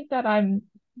don't think that I'm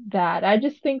that. I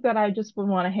just think that I just would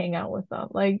want to hang out with them.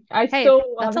 Like I Hey, still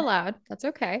that's want to, allowed. That's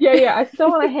okay. yeah, yeah, I still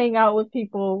want to hang out with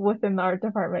people within the art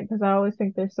department because I always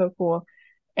think they're so cool.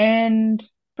 And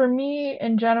for me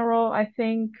in general, I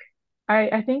think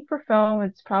for film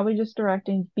it's probably just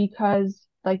directing because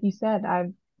like you said,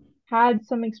 I've had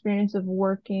some experience of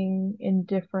working in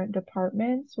different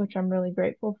departments, which I'm really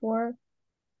grateful for.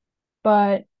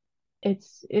 But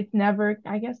it's never,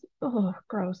 I guess, oh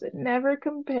gross, it never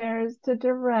compares to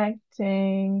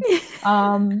directing.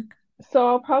 So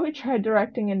I'll probably try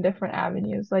directing in different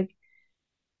avenues, like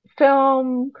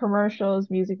film, commercials,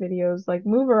 music videos, like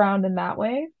move around in that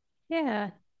way.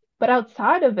 Yeah. But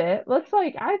outside of it, let's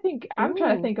like, I think I'm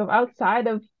trying to Ooh, think of outside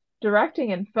of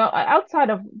directing and film, outside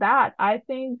of that, I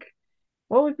think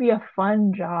what would be a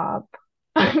fun job?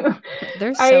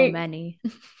 there's so I many.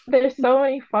 There's so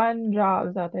many fun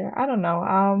jobs out there. I don't know.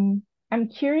 I'm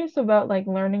curious about like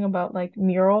learning about like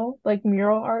mural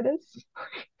artists.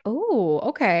 Oh,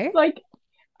 okay. Like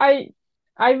I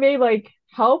I may like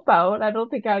help out. I don't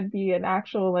think I'd be an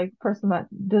actual like person that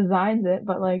designs it,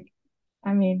 but like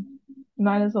I mean,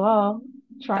 might as well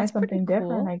try That's pretty something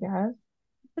different, cool. I guess.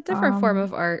 A different form Um,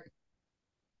 of art.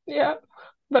 yeah,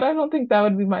 but I don't think that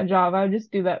would be my job. I would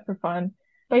just do that for fun.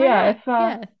 But Why yeah, not? if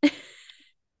Yeah.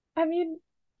 I mean,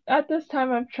 at this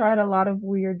time I've tried a lot of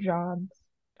weird jobs.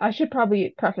 I should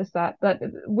probably preface that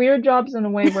weird jobs in a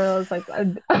way where I was like,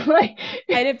 like,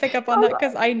 I didn't pick up on that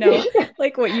because I know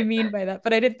like what you mean by that,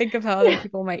 but I didn't think of how other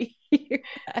people might hear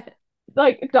that.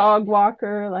 like dog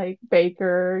walker, like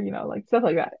baker, like stuff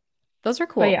like that. Those are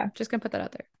But cool. yeah, Just gonna put that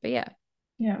out there. But yeah,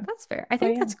 yeah, that's fair. I but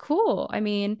think yeah, that's cool. I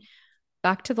mean,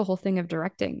 back to the whole thing of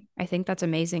directing. I think that's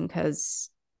amazing because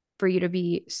for you to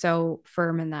be so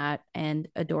firm in that and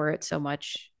adore it so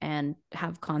much and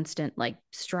have constant like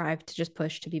strive to just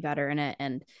push to be better in it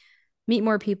and meet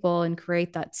more people and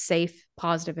create that safe,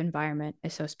 positive environment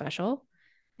is so special.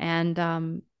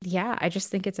 And yeah, I just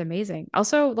think it's amazing.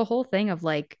 Also, the whole thing of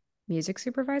like music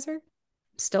supervisor.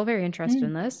 Still very interested Mm,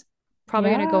 in this.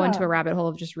 Probably going to go into yeah. a rabbit hole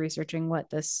of just researching what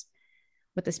this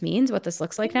means, what this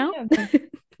looks like now.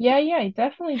 Yeah, yeah,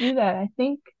 definitely do that. I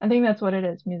think that's what it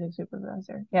is, music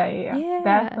supervisor. Yeah. Yeah.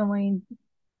 Definitely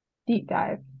deep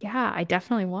dive. Yeah, I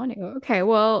definitely want to. Okay,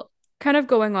 well, kind of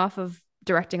going off of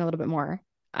directing a little bit more.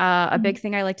 A big Mhm.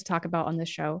 thing I like to talk about on this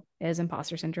show is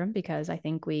imposter syndrome because I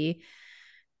think we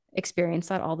experience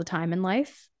that all the time in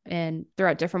life and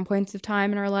throughout different points of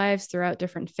time in our lives, throughout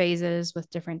different phases with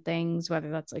different things, whether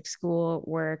that's like school,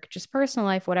 work, just personal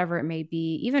life, whatever it may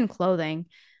be, even clothing,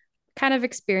 kind of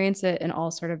experience it in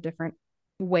all sort of different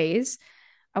ways.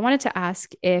 I wanted to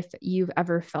ask if you've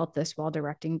ever felt this while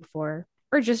directing before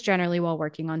or just generally while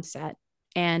working on set.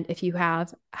 And if you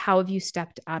have, how have you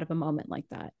stepped out of a moment like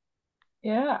that?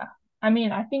 Yeah. I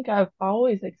mean, I think I've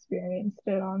always experienced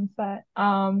it on set.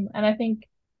 And I think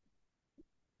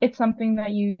it's something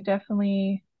that you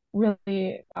definitely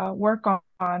really work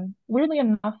on. Weirdly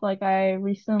enough, like I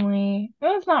recently,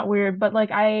 well, it's not weird, but like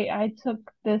I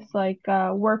took this like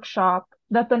workshop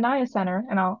at the Naya Center,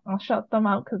 and I'll shout them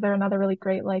out because they're another really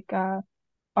great like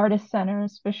artist center,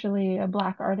 especially a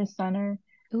Black artist center.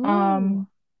 Ooh. Um,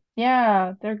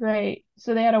 yeah, they're great.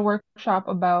 So they had a workshop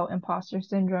about imposter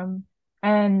syndrome,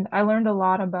 and I learned a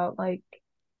lot about like,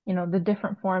 the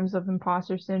different forms of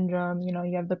imposter syndrome.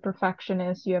 You have the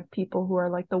perfectionists, you have people who are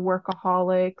like the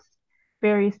workaholics,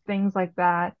 various things like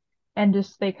that. And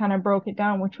just they kind of broke it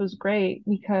down, which was great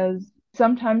because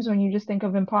sometimes when you just think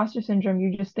of imposter syndrome,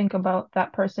 you just think about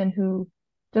that person who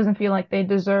doesn't feel like they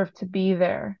deserve to be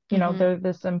there. Mm-hmm. They're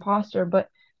this imposter, but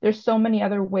there's so many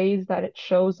other ways that it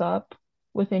shows up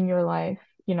within your life.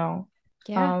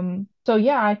 Yeah. So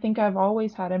yeah, I think I've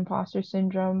always had imposter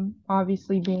syndrome,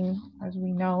 obviously being, as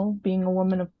we know, being a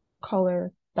woman of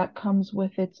color, that comes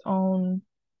with its own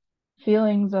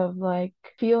feelings of like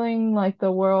feeling like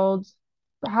the world's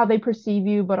how they perceive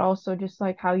you, but also just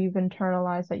like how you've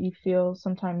internalized that you feel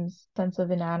sometimes sense of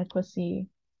inadequacy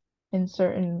in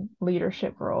certain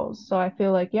leadership roles. So I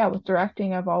feel like, yeah, with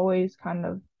directing, I've always kind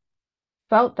of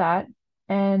felt that.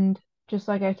 And just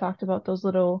like I talked about those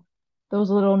little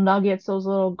nuggets, those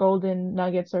little golden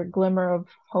nuggets or glimmer of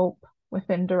hope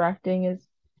within directing is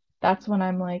that's when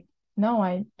I'm like, no,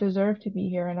 I deserve to be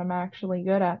here and I'm actually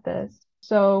good at this.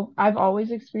 So I've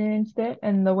always experienced it,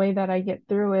 and the way that I get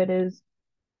through it is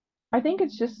I think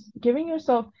it's just giving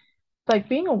yourself like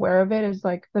being aware of it is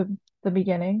like the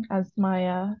beginning, as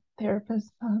my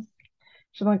therapist says.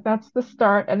 She's like, that's the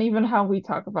start. And even how we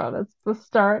talk about it, the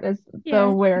start is the Yeah.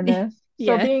 awareness.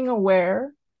 So Yeah. being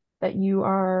aware that you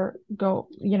are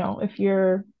if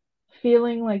you're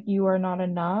feeling like you are not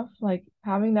enough, like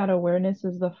having that awareness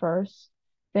is the first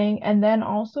thing. And then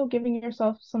also giving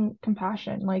yourself some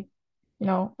compassion. Like,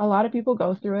 a lot of people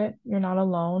go through it. You're not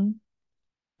alone.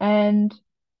 And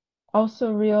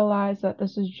also realize that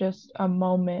this is just a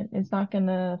moment. It's not going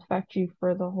to affect you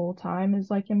for the whole time is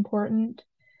like important.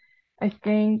 I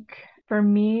think for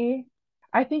me,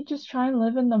 I think just try and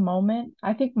live in the moment.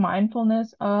 I think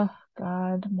mindfulness, oh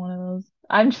God, I'm one of those.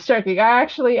 I'm just joking. I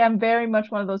actually am very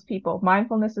much one of those people.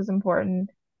 Mindfulness is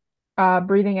important.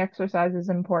 Breathing exercise is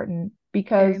important Very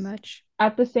because much.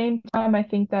 at the same time, I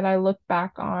think that I've looked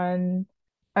back on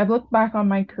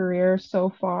my career so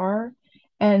far,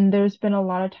 and there's been a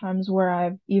lot of times where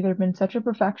I've either been such a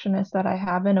perfectionist that I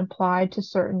haven't applied to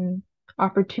certain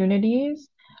opportunities.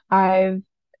 I've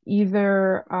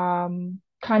either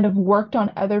kind of worked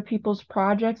on other people's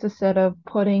projects instead of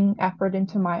putting effort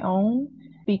into my own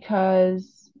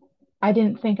because I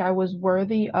didn't think I was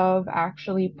worthy of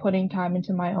actually putting time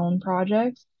into my own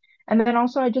projects. And then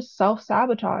also, I just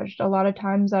self-sabotaged. A lot of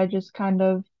times, I just kind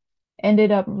of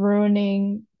ended up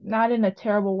ruining, not in a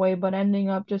terrible way, but ending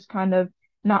up just kind of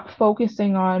not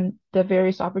focusing on the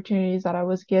various opportunities that I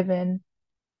was given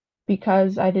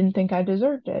because I didn't think I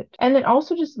deserved it. And it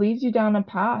also just leads you down a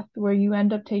path where you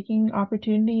end up taking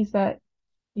opportunities that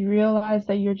you realize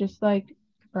that you're just like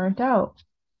burnt out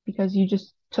because you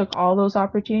just took all those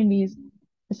opportunities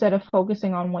instead of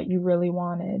focusing on what you really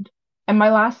wanted. And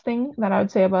my last thing that I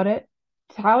would say about it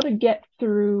is how to get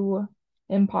through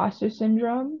imposter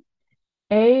syndrome.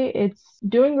 It's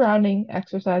doing grounding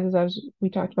exercises as we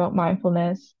talked about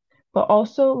mindfulness, but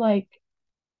also like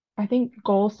I think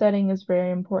goal setting is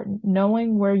very important,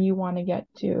 knowing where you want to get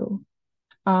to.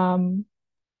 Um,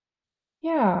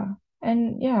 yeah,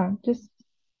 and yeah, just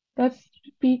that's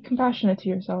be compassionate to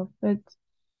yourself.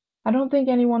 I don't think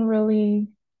anyone really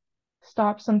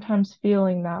stops sometimes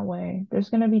feeling that way. There's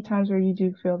going to be times where you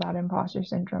do feel that imposter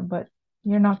syndrome, but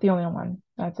you're not the only one.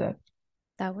 That's it.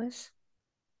 That was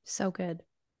so good.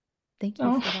 Thank you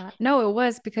Oh, for that. No, it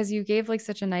was because you gave like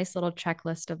such a nice little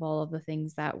checklist of all of the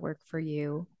things that work for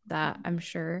you that I'm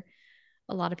sure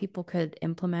a lot of people could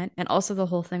implement. And also the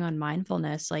whole thing on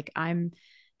mindfulness. Like, I'm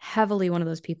heavily one of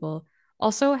those people,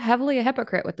 also heavily a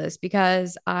hypocrite with this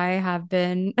because I have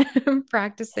been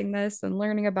practicing this and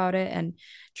learning about it and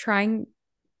trying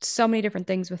so many different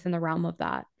things within the realm of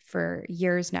that for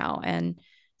years now. And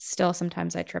still,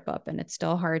 sometimes I trip up and it's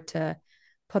still hard to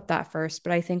put that first.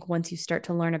 But I think once you start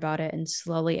to learn about it and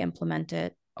slowly implement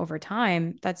it over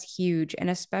time, that's huge. And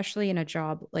especially in a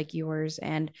job like yours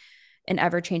and in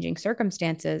ever changing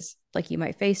circumstances like you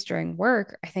might face during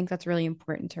work, I think that's really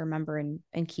important to remember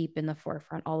and keep in the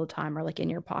forefront all the time or like in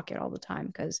your pocket all the time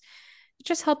because it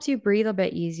just helps you breathe a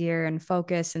bit easier and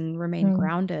focus and remain mm.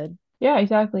 grounded. Yeah,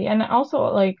 exactly. And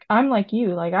also, like, I'm like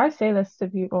you, like, I say this to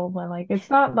people, but like, it's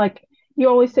not like you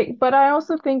always say, but I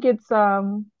also think it's,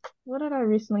 what did I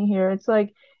recently hear? It's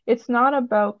like, it's not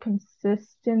about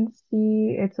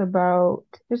consistency. It's about,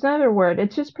 there's another word.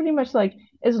 It's just pretty much like,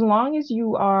 as long as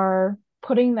you are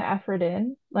putting the effort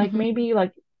in, like, Mm-hmm. maybe,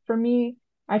 like, for me,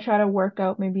 I try to work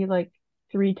out maybe like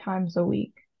 3 times a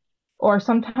week. Or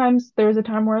sometimes there was a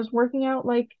time where I was working out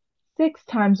like 6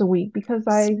 times a week because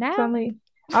Snap.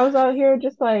 I was out here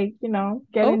just like, Okay,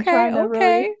 trying to really,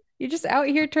 okay. You're just out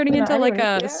here turning into like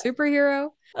anyways, a yeah, superhero.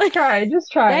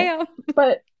 just try. Damn.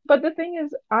 But the thing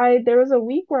is, there was a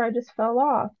week where I just fell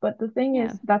off. But the thing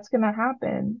Yeah. is, that's gonna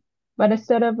happen. But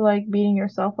instead of like beating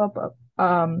yourself up,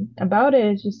 about it,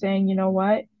 it's just saying, you know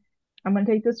what? I'm gonna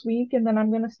take this week and then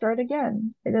I'm gonna start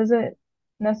again. It doesn't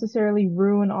necessarily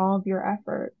ruin all of your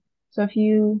effort. So if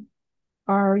you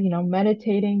are,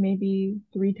 meditating maybe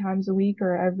 3 times a week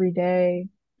or every day,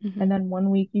 Mm-hmm. and then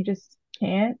one week you just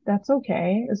can't, that's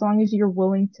okay. As long as you're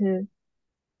willing to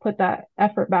put that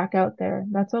effort back out there,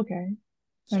 that's okay.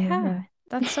 I mean, Yeah, yeah.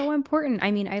 that's so important. I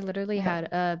mean, I literally had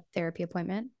a therapy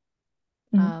appointment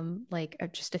Mhm. like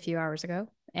just a few hours ago.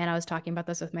 And I was talking about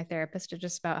this with my therapist,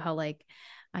 just about how, like,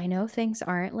 I know things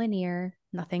aren't linear,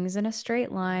 nothing's in a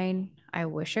straight line. I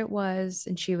wish it was.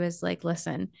 And she was like,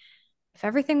 listen, if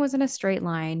everything was in a straight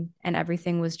line and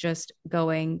everything was just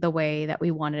going the way that we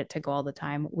wanted it to go all the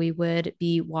time, we would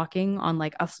be walking on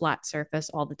like a flat surface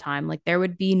all the time. Like there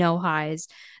would be no highs,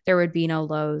 there would be no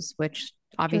lows, which It's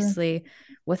true. obviously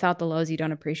without the lows, you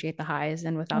don't appreciate the highs.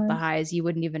 And without the Nice. highs, you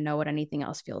wouldn't even know what anything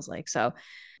else feels like. So,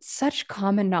 such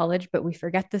common knowledge, but we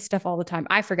forget this stuff all the time.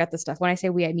 I forget this stuff. When I say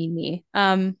we, I mean me.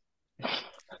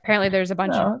 Apparently there's a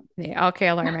bunch of, No. yeah, okay,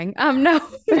 alarming. No,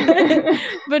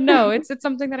 but no, it's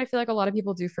something that I feel like a lot of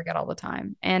people do forget all the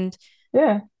time. And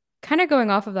Yeah. kind of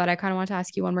going off of that, I kind of want to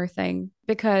ask you one more thing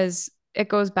because it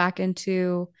goes back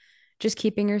into just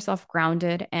keeping yourself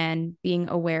grounded and being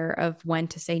aware of when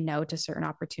to say no to certain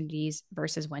opportunities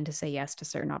versus when to say yes to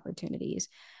certain opportunities.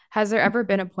 Has there ever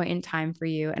been a point in time for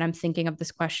you? And I'm thinking of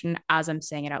this question as I'm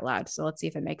saying it out loud. So let's see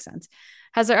if it makes sense.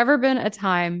 Has there ever been a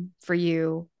time for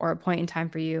you or a point in time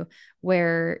for you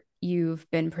where you've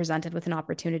been presented with an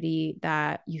opportunity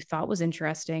that you thought was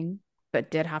interesting,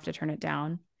 but did have to turn it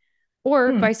down?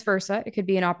 Or Hmm. vice versa, it could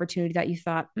be an opportunity that you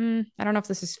thought, I don't know if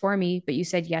this is for me, but you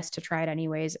said yes to try it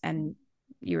anyways, and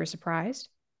you were surprised.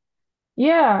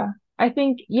 Yeah. I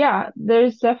think, yeah,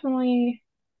 there's definitely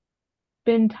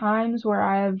been times where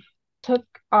I've took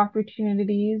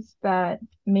opportunities that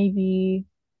maybe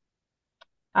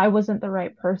I wasn't the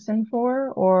right person for,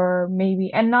 or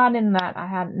maybe, and not in that I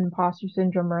had imposter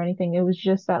syndrome or anything. It was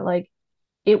just that like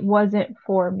it wasn't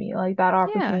for me. Like that Yeah.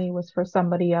 opportunity was for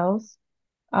somebody else.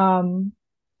 Um,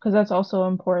 because that's also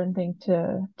an important thing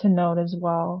to note as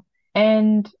well.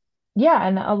 And yeah,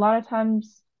 and a lot of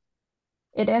times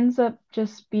it ends up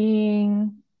just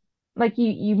being like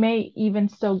you may even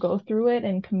still go through it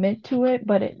and commit to it,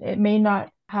 but it may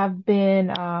not have been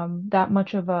that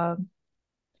much of a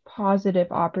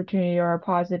positive opportunity or a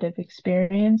positive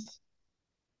experience.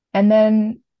 And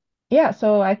then, yeah,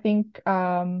 so I think,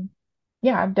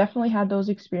 yeah, I've definitely had those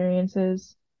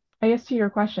experiences. I guess to your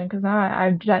question, because now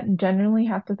I genuinely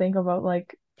have to think about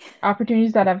like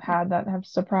opportunities that I've had that have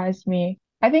surprised me.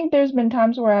 I think there's been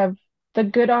times where the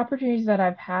good opportunities that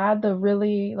I've had, the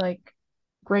really like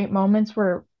great moments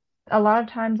where a lot of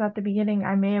times at the beginning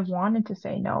I may have wanted to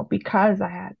say no because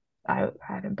I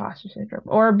had imposter syndrome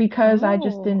or because I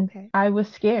just Oh, didn't okay. I was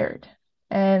scared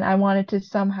and I wanted to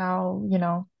somehow,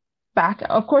 back.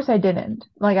 Of course I didn't.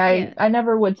 Like Yeah. I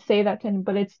never would say that to him,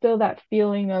 but it's still that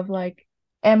feeling of like,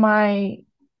 am I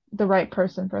the right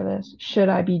person for this? Should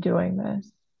I be doing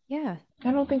this? Yeah.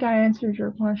 I don't think I answered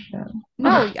your question.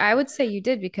 No, I would say you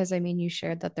did because I mean, you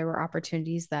shared that there were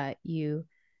opportunities that you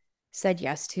said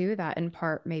yes to that in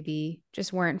part maybe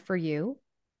just weren't for you.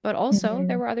 But also,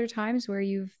 there Mhm. were other times where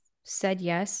you've said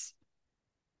yes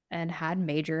and had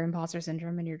major imposter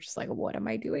syndrome, and you're just like, what am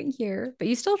I doing here? But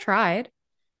you still tried.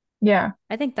 Yeah.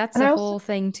 I think that's And a I also, whole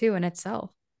thing too in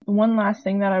itself. one last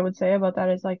thing that I would say about that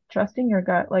is like trusting your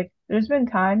gut. Like there's been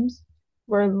times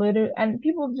where literally, and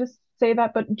people just say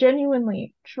that, but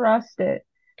genuinely trust it.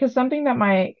 Because something that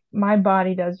my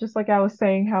body does, just like I was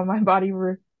saying, how my body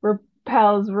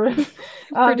repels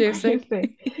Producing.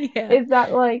 producing, Yeah. is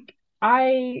that like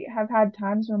I have had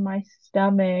times where my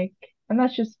stomach, and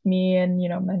that's just me and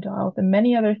mental health and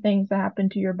many other things that happen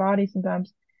to your body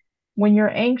sometimes. When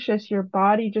you're anxious, your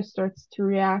body just starts to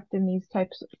react in these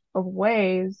types of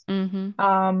ways. Mm-hmm.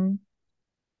 Um,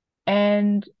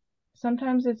 and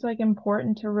sometimes it's like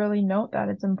important to really note that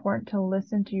it's important to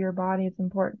listen to your body. It's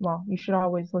important, well, you should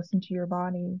always listen to your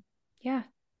body. Yeah.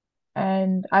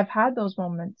 And I've had those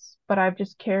moments, but I've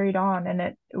just carried on, and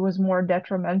it was more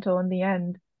detrimental in the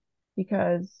end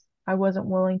because I wasn't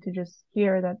willing to just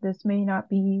hear that this may not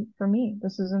be for me.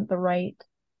 This isn't the right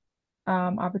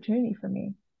opportunity for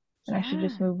me, and I should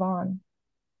just Yeah. move on.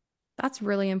 That's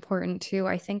really important too.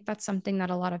 I think that's something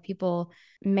that a lot of people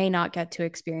may not get to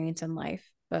experience in life.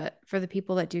 But for the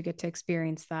people that do get to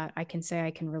experience that, I can say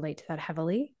I can relate to that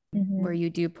heavily, where Hmm. you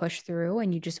do push through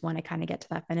and you just want to kind of get to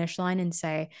that finish line and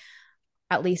say,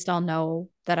 at least I'll know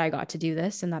that I got to do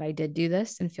this and that I did do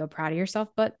this and feel proud of yourself.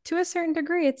 But to a certain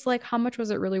degree, it's like, how much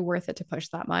was it really worth it to push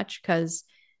that much? Because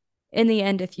in the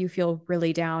end, if you feel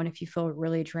really down, if you feel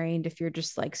really drained, if you're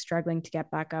just like struggling to get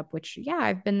back up, which, yeah,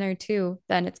 I've been there too,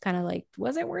 then it's kind of like,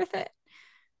 was it worth it?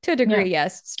 To a Yeah. degree,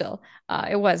 yes, still.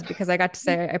 It was because I got to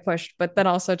say I pushed, but then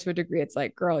also to a degree, it's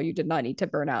like, girl, you did not need to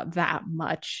burn out that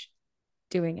much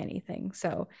doing anything.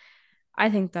 So I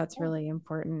think that's Yeah. really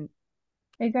important.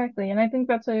 Exactly. And I think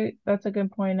that's a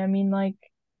good point. I mean, like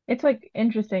it's like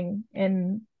interesting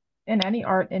in any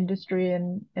art industry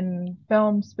and in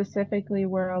film specifically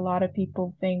where a lot of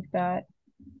people think that,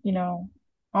 you know,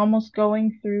 almost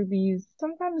going through these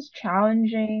sometimes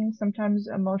challenging, sometimes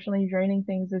emotionally draining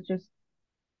things is just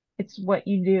it's what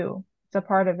you do. It's a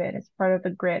part of it. It's part of the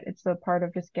grit. It's a part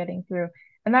of just getting through.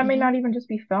 And that may Mm-hmm. not even just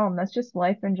be film. That's just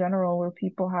life in general where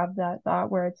people have that thought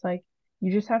where it's like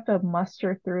you just have to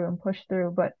muster through and push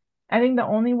through. But I think the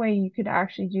only way you could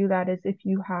actually do that is if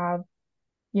you have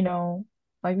you know,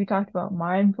 like we talked about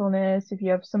mindfulness, if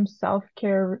you have some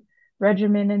self-care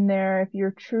regimen in there, if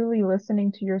you're truly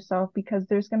listening to yourself, because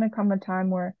there's going to come a time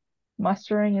where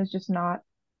mustering is just not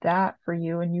that for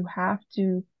you, and you have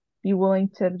to be willing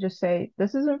to just say,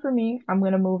 this isn't for me, I'm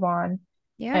going to move on.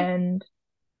 Yeah. And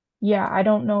yeah, I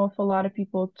don't know if a lot of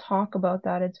people talk about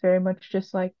that. It's very much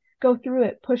just like, go through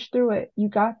it, push through it. You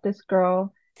got this,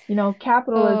 girl.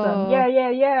 Capitalism. Yeah, Oh, yeah,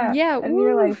 yeah. yeah. And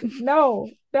you're Woo. like, no,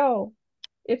 no.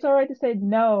 It's all right to say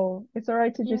no. It's all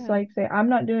right to just Yeah. like say, I'm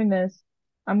not doing this.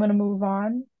 I'm gonna move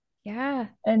on Yeah.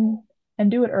 and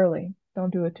do it early.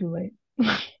 Don't do it too late.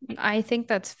 I think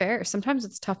that's fair. Sometimes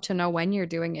it's tough to know when you're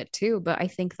doing it too, but I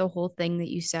think the whole thing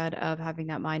that you said of having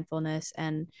that mindfulness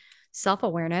and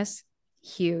self-awareness,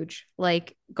 huge.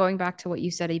 Like going back to what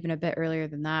you said even a bit earlier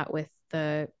than that with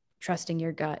the trusting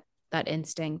your gut, that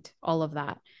instinct, all of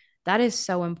that. That is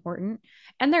so important.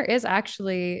 And there is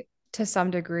actually to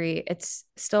some degree, it's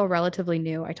still relatively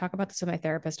new. I talk about this with my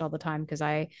therapist all the time because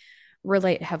I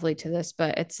relate heavily to this,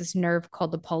 but it's this nerve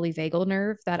called the polyvagal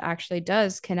nerve that actually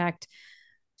does connect,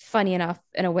 funny enough,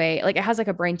 in a way, like it has like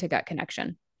a brain to gut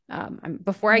connection.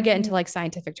 Before I get into Mhm. like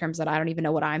scientific terms that I don't even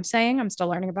know what I'm saying, I'm still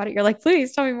learning about it. You're like,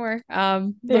 please tell me more. Let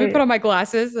me put Yeah. on my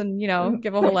glasses and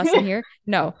give a whole lesson here.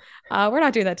 No, we're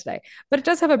not doing that today. But it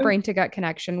does have a brain to gut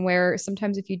connection where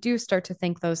sometimes if you do start to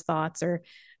think those thoughts, or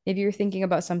maybe you're thinking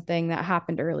about something that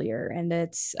happened earlier and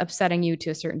it's upsetting you to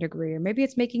a certain degree, or maybe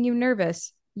it's making you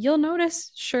nervous, you'll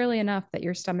notice surely enough that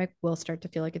your stomach will start to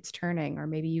feel like it's turning, or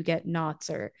maybe you get knots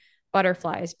or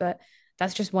butterflies. But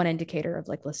that's just one indicator of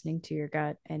like listening to your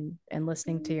gut and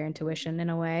listening to your intuition in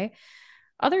a way.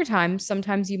 Other times,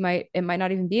 sometimes it might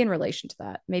not even be in relation to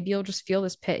that. Maybe you'll just feel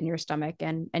this pit in your stomach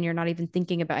and you're not even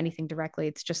thinking about anything directly.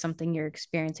 It's just something you're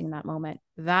experiencing in that moment.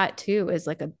 That too is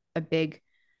like a big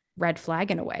red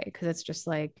flag in a way, because it's just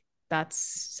like that's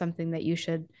something that you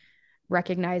should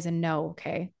recognize and know,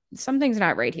 okay, something's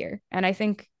not right here. And I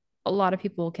think a lot of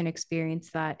people can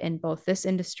experience that in both this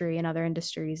industry and other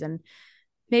industries. And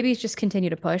maybe just continue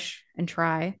to push and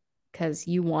try because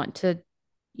you want to,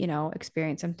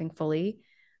 experience something fully.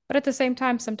 But at the same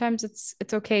time, sometimes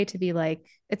it's okay to be like,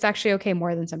 it's actually okay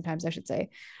more than sometimes, I should say,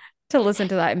 to listen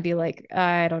to that and be like,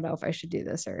 I don't know if I should do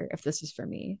this or if this is for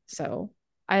me. So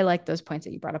I like those points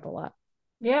that you brought up a lot.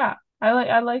 Yeah.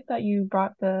 I like that you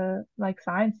brought the like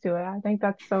science to it. I think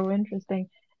that's so interesting.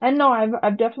 And no,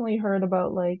 I've definitely heard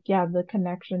about like, yeah, the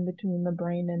connection between the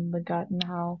brain and the gut and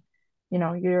how,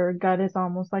 your gut is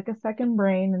almost like a second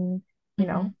brain and, you Hmm.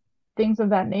 know, things of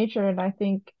that nature. And I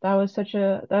think that was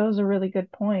a really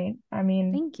good point. I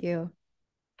mean, Thank you.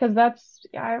 because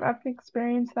I've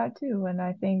experienced that too. And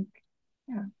I think,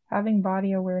 yeah, having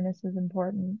body awareness is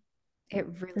important It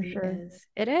for really sure. is.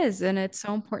 It is. And it's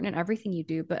so important in everything you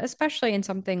do, but especially in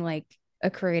something like a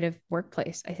creative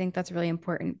workplace. I think that's really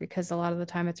important because a lot of the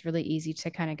time it's really easy to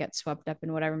kind of get swept up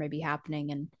in whatever may be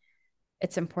happening. And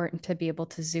it's important to be able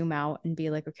to zoom out and be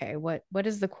like, okay, what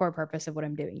is the core purpose of what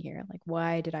I'm doing here? Like,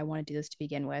 why did I want to do this to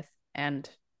begin with? And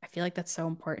I feel like that's so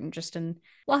important just in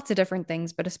lots of different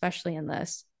things, but especially in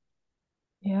this.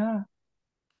 Yeah,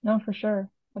 no, for sure.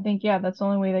 I think, yeah, that's the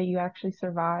only way that you actually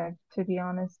survive, to be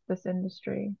honest, this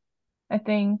industry. I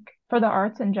think for the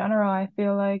arts in general, I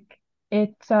feel like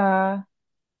it's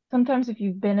sometimes if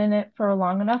you've been in it for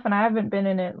long enough, and I haven't been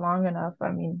in it long enough,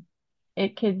 I mean,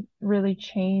 it could really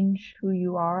change who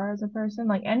you are as a person.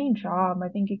 Like any job, I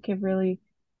think it could really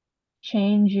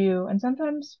change you, and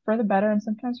sometimes for the better and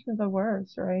sometimes for the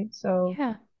worse, right? So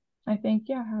Yeah, I think,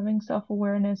 yeah, having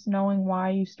self-awareness, knowing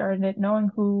why you started it, knowing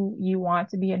who you want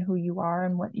to be and who you are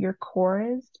and what your core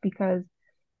is, because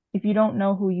if you don't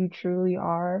know who you truly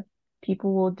are,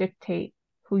 people will dictate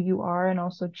who you are and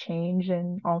also change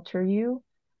and alter you.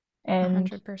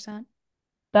 And 100%.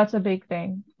 that's a big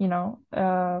thing,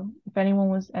 if anyone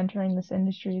was entering this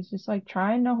industry, it's just like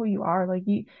try and know who you are. Like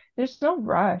there's no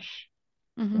rush,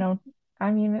 you Hmm. know.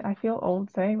 I mean, I feel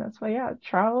old saying this, but yeah,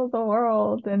 travel the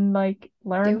world and like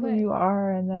learn Do who it. you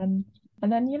are and then,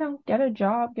 get a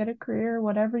job, get a career,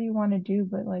 whatever you want to do,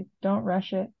 but like don't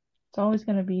rush it. It's always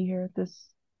gonna be here, this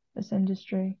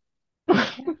industry. Yeah.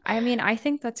 I mean, I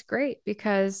think that's great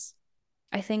because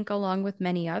I think, along with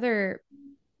many other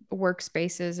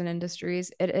workspaces and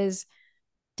industries, it is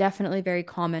definitely very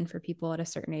common for people at a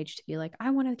certain age to be like,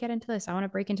 I want to get into this. I want to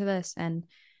break into this. And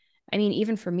I mean,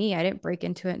 even for me, I didn't break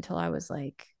into it until I was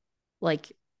like,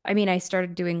 I mean, I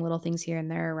started doing little things here and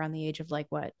there around the age of like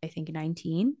what, I think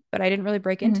 19, but I didn't really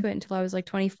break into Mhm. it until I was like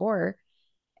 24.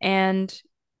 And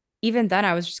even then,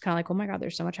 I was just kind of like, oh my God,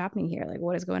 there's so much happening here. Like,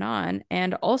 what is going on?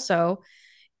 And also,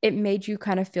 it made you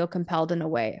kind of feel compelled in a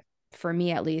way, for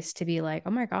me at least, to be like,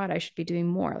 oh my God, I should be doing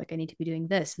more. Like, I need to be doing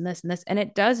this and this and this. And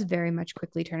it does very much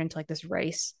quickly turn into like this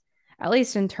race, at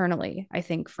least internally, I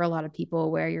think, for a lot of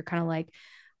people, where you're kind of like,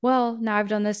 well, now I've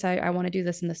done this. I want to do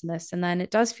this and this and this. And then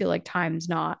it does feel like time's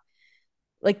not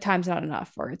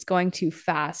enough, or it's going too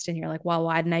fast. And you're like, well,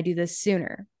 why didn't I do this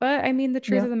sooner? But I mean, the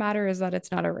truth Yeah, of the matter is that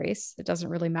it's not a race. It doesn't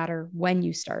really matter when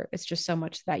you start. It's just so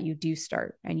much that you do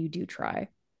start and you do try.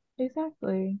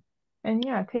 exactly. And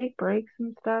yeah, take breaks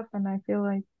and stuff. And I feel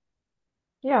like,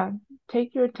 yeah,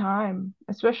 take your time,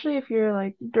 especially if you're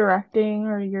like directing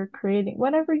or you're creating,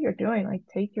 whatever you're doing, like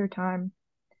take your time.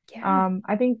 Yeah.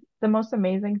 I think the most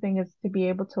amazing thing is to be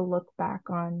able to look back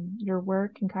on your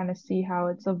work and kind of see how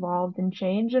it's evolved and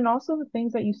changed, and also the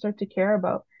things that you start to care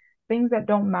about, things that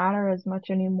don't matter as much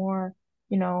anymore.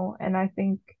 And I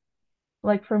think,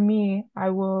 like for me, I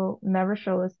will never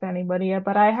show this to anybody,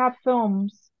 but I have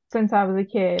films since I was a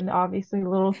kid, obviously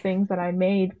little things that I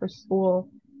made for school,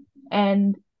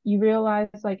 and you realize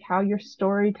like how your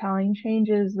storytelling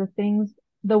changes,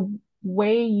 the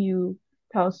way you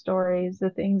tell stories, the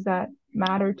things that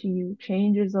matter to you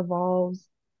changes, evolves.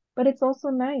 But it's also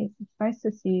nice. It's nice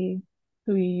to see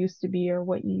who you used to be or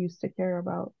what you used to care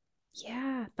about.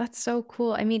 Yeah, that's so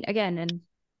cool. I mean, again, and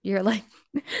you're like,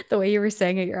 the way you were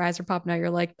saying it, your eyes are popping out. You're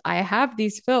like, I have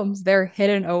these films. They're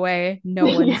hidden away. No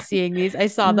one's Yeah, seeing these. I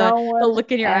saw the no the one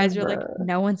look in your eyes. You're like, ever.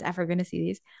 no one's ever gonna see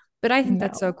these. But I think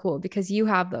that's so No. cool because you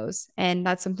have those, and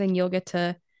that's something you'll get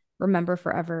to remember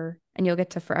forever, and you'll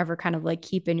get to forever kind of like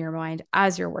keep in your mind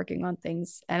as you're working on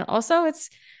things. And also, it's,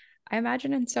 I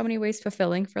imagine, in so many ways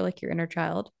fulfilling for like your inner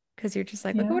child because you're just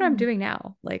like, look at what I'm Yeah. doing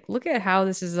now. Like, look at how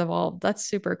this has evolved. That's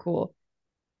super cool.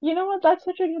 You know what? That's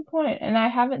such a good point. And I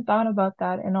haven't thought about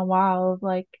that in a while. Of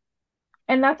like,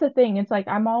 and that's the thing. It's like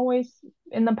I'm always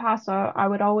in the past. I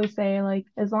would always say like,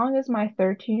 as long as my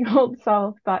 13-year-old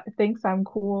self thinks I'm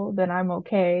cool, then I'm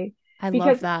okay. I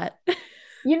Because love that.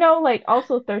 like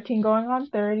also 13 going on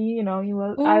 30.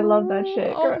 I love that Oh,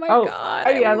 shit. oh my Oh, God. oh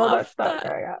I yeah, I love love that stuff that.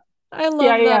 growing up. I Yeah,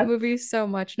 love that yeah. movie so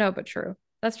much. No, but true.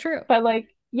 That's true. But like,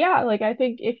 yeah, like I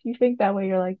think if you think that way,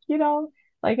 you're like,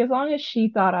 like as long as she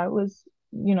thought I was,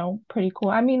 pretty cool.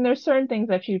 I mean, there's certain things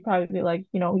that she'd probably be like,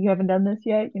 you haven't done this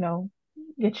yet,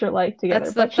 get your life together.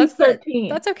 That's But the she's 13,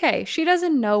 that's okay. She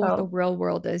doesn't know what the so real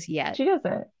world is yet, she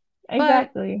doesn't. but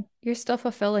Exactly. you're still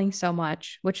fulfilling so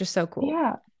much, which is so cool.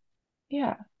 Yeah,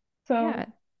 yeah. So Yeah.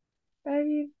 I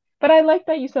mean, But I like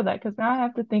that you said that because now I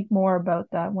have to think more about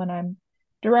that when I'm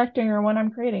directing or when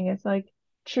I'm creating. It's like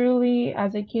truly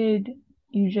as a kid,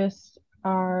 you just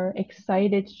are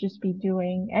excited to just be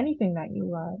doing anything that you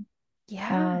love.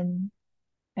 Yeah. Um,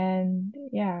 and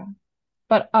yeah.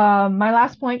 But my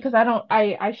last point, because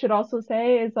I should also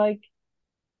say is like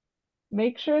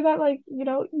make sure that like,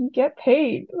 you get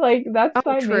paid. Like that's Oh,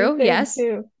 my main true. thing Yes.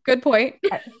 too. Good point.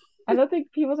 I, I don't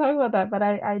think people talk about that, but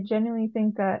I genuinely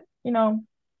think that,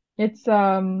 it's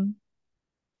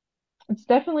it's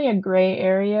definitely a gray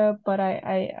area, but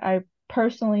I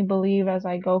personally believe as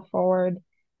I go forward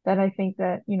that I think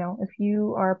that, if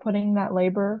you are putting that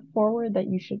labor forward, that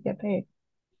you should get paid.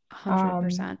 Um,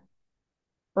 100%.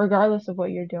 regardless of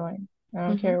what you're doing. I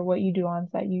don't Hmm. care what you do on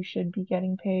set, you should be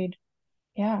getting paid.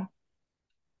 Yeah,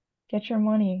 get your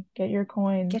money, get your Get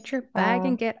coins. your bag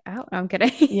and get out. No, I'm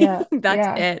kidding. Yeah, That's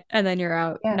yeah, it. And then you're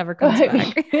out. yeah. Never comes I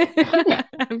back. mean,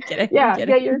 I'm kidding. I'm yeah,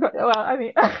 kidding. get your, well, I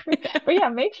mean, but yeah,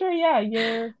 make sure,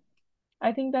 yeah,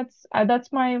 I think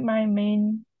that's my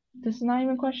main. This is not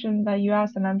even a question that you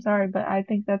asked, and I'm sorry, but I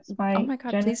think that's Oh my my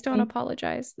God, please don't genuinely.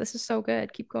 apologize. This is so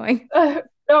good. Keep going.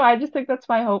 No, I just think that's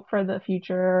my hope for the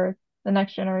future, the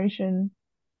next generation,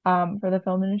 for the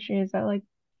film industry is that like,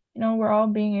 we're all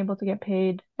being able to get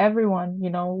paid. Everyone,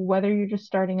 whether you're just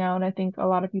starting out. I think a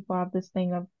lot of people have this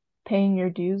thing of paying your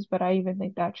dues, but I even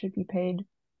think that should be paid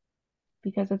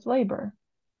because it's labor,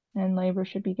 and labor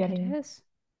should be It getting. is.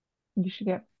 You should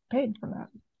get paid for that,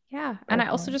 Yeah. And I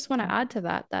also personally. just want to So add to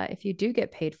that that if you do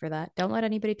get paid for that, don't let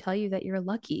anybody tell you that you're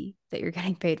lucky that you're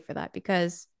getting paid for that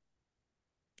because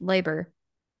labor,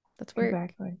 that's work.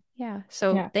 exactly. Yeah.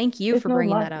 So Yeah. thank you There's for no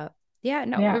bringing luck. that up. Yeah,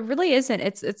 no, it Yeah. really isn't.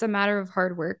 It's a matter of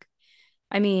hard work.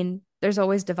 I mean, there's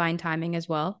always divine timing as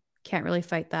well. Can't really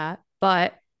fight that.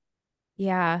 But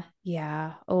yeah,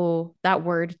 yeah. Oh, that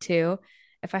word too.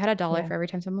 If I had $1 Yeah. for every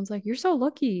time someone's like, "You're so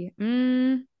lucky."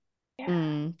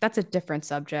 Yeah. That's a different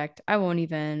subject. I won't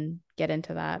even get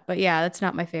into that. But yeah, that's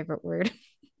not my favorite word.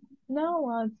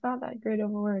 No, it's not that great of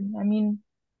a word. I mean,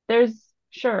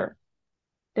 sure,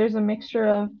 there's a mixture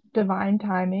of divine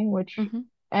timing, which, Hmm.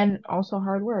 and also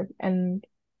hard work.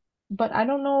 But I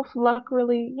don't know if luck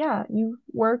really, yeah, you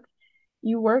work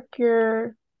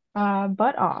your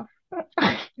butt off.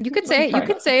 You could say I'm it. You trying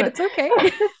could not to say it. say. It's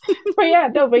okay. But yeah,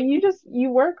 no, but you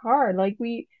work hard. Like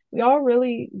we all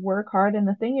really work hard. And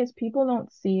the thing is, people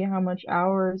don't see how much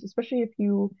hours, especially if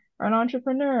you are an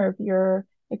entrepreneur, if you're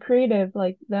a creative,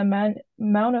 like the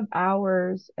amount of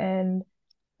hours and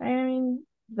I mean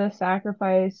the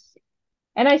sacrifice.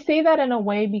 And I say that in a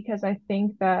way because I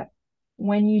think that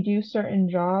when you do certain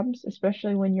jobs,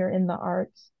 especially when you're in the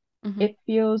arts, Hmm. it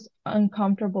feels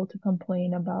uncomfortable to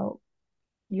complain about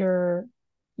your,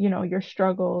 your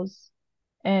struggles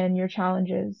and your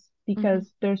challenges Hmm.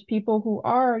 because there's people who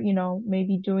are,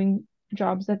 maybe doing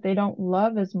jobs that they don't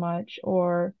love as much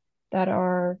or that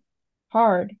are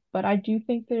hard. But I do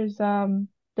think there's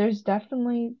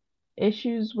definitely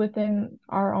issues within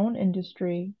our own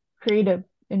industry, creative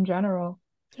in general.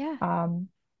 Yeah, Um,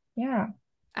 yeah,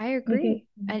 I make it agree.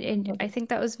 And about I it. think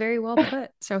that was very well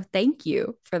put. So thank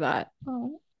you for that.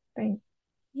 Oh, thanks.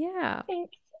 Yeah.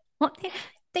 Thanks. Well,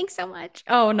 thanks so much.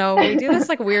 Oh no, we do this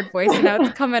like weird voice and now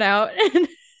it's coming out and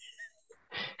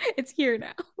it's here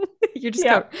now. You just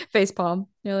Yeah. go face palm.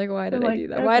 You're like, why I'm did I like, do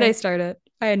that? Why did I okay. start it?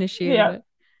 I initiated Yeah. it.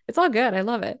 It's all good. I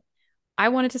love it. I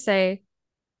wanted to say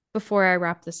before I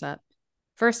wrap this up,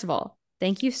 first of all,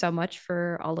 thank you so much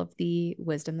for all of the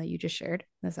wisdom that you just shared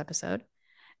in this episode.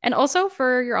 And also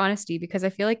for your honesty, because I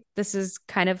feel like this is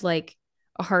kind of like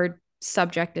a hard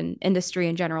subject in industry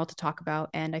in general to talk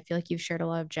about. And I feel like you've shared a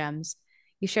lot of gems.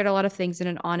 You shared a lot of things in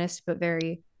an honest but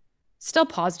very still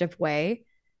positive way,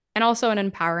 and also an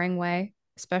empowering way,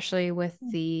 especially with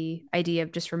the idea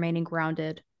of just remaining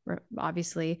grounded,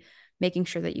 obviously, making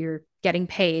sure that you're getting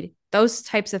paid. Those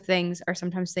types of things are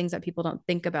sometimes things that people don't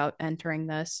think about entering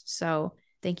this. So,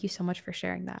 thank you so much for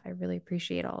sharing that. I really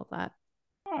appreciate all of that.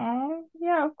 Aw,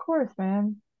 yeah, of course,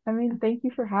 man. I Yeah. mean, thank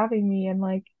you for having me and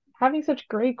like having such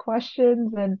great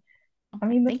questions. And I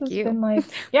mean, this Thank has you. been like,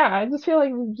 yeah, I just feel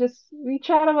like we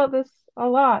chat about this a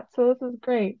lot. So this is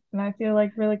great. And I feel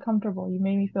like really comfortable. You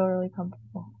made me feel really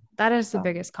comfortable. That is the So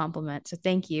biggest compliment. So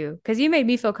thank you. Because you made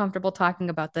me feel comfortable talking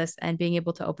about this and being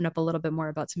able to open up a little bit more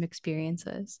about some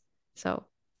experiences. So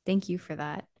thank you for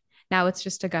that. Now it's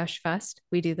just a gush fest.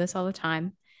 We do this all the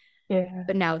time, yeah.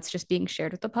 but now it's just being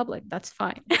shared with the public. That's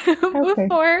fine. Okay.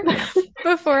 before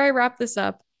before I wrap this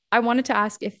up, I wanted to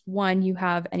ask if one, you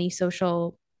have any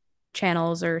social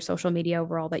channels or social media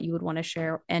overall that you would want to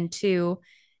share, and two,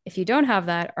 if you don't have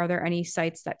that, are there any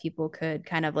sites that people could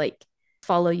kind of like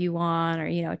follow you on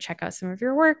or check out some of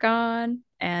your work on?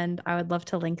 and I would love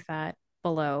to link that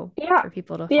below Yeah, for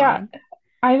people to yeah. find.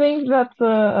 I think that's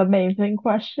a amazing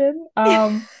question.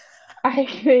 I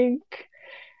think,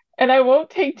 and I won't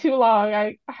take too long.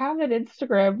 I have an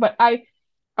Instagram, but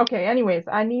okay, anyways,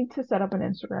 I need to set up an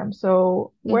Instagram.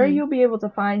 So where Hmm. you'll be able to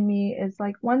find me is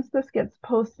like once this gets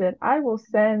posted, I will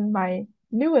send my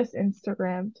newest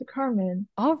Instagram to Carmen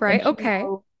All and right. Okay.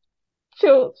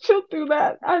 she'll do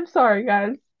that. I'm sorry,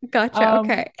 guys. Gotcha. Um,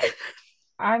 Okay.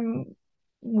 I'm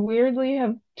weirdly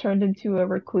have turned into a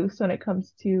recluse when it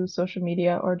comes to social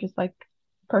media or just like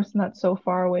person that's so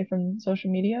far away from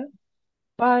social media,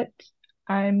 but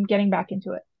I'm getting back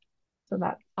into it. So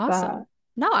that's Awesome.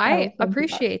 No, I will I send you that.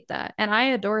 appreciate that. And I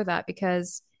adore that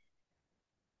because,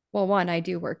 well, one, I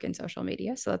do work in social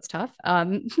media, so that's tough.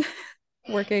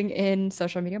 Working in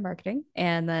social media marketing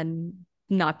and then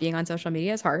not being on social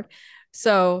media is hard.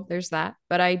 So there's that.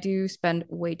 But I do spend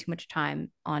way too much time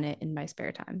on it in my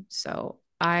spare time. So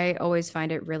I always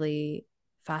find it really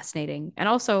fascinating and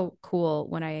also cool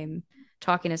when I'm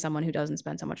talking to someone who doesn't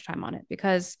spend so much time on it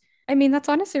because I mean, that's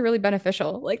honestly really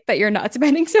beneficial, like that you're not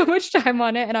spending so much time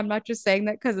on it. And I'm not just saying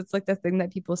that because it's like the thing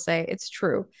that people say. It's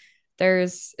true.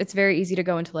 It's very easy to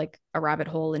go into like a rabbit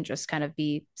hole and just kind of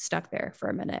be stuck there for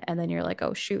a minute. And then you're like,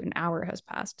 oh, shoot, an hour has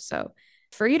passed. So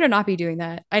for you to not be doing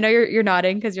that, I know you're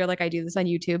nodding because you're like, I do this on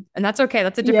YouTube. And that's okay.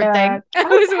 That's a different Yeah. thing. I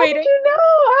was How did waiting. you know?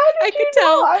 How I did could you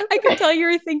tell. I know? could tell you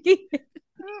were thinking,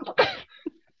 but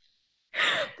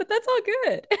that's all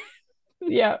good.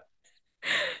 Yeah.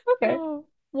 Okay. Oh,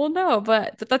 well, no,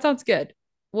 but that sounds good.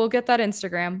 We'll get that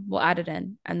Instagram, we'll add it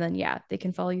in, and then yeah, they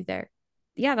can follow you there.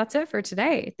 Yeah, that's it for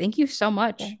today. Thank you so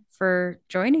much Okay. for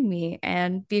joining me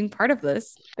and being part of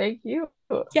this. Thank you.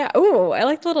 Yeah. Oh, I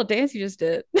like the little dance you just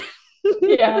did.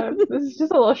 Yeah, this is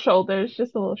just a little shoulders,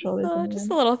 just a little shoulders in So the just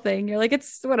a end. little thing. You're like,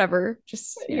 it's whatever.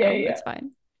 Just, Yeah, it's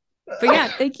fine. But yeah,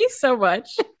 thank you so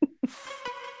much.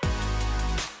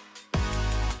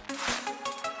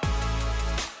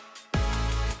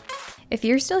 If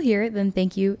you're still here, then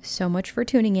thank you so much for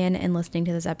tuning in and listening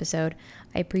to this episode.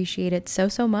 I appreciate it so,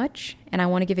 so much. And I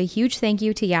want to give a huge thank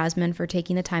you to Yasmin for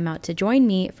taking the time out to join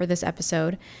me for this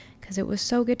episode because it was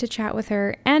so good to chat with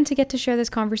her and to get to share this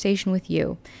conversation with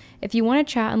you. If you want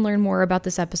to chat and learn more about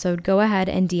this episode, go ahead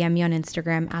and DM me on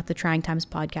Instagram at the Trying Times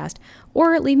Podcast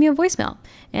or leave me a voicemail.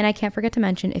 And I can't forget to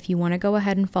mention, if you want to go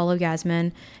ahead and follow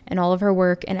Yasmin and all of her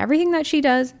work and everything that she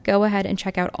does, go ahead and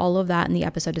check out all of that in the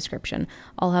episode description.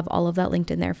 I'll have all of that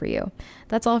linked in there for you.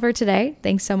 That's all for today.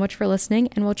 Thanks so much for listening,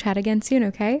 and we'll chat again soon,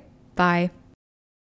 okay? Bye.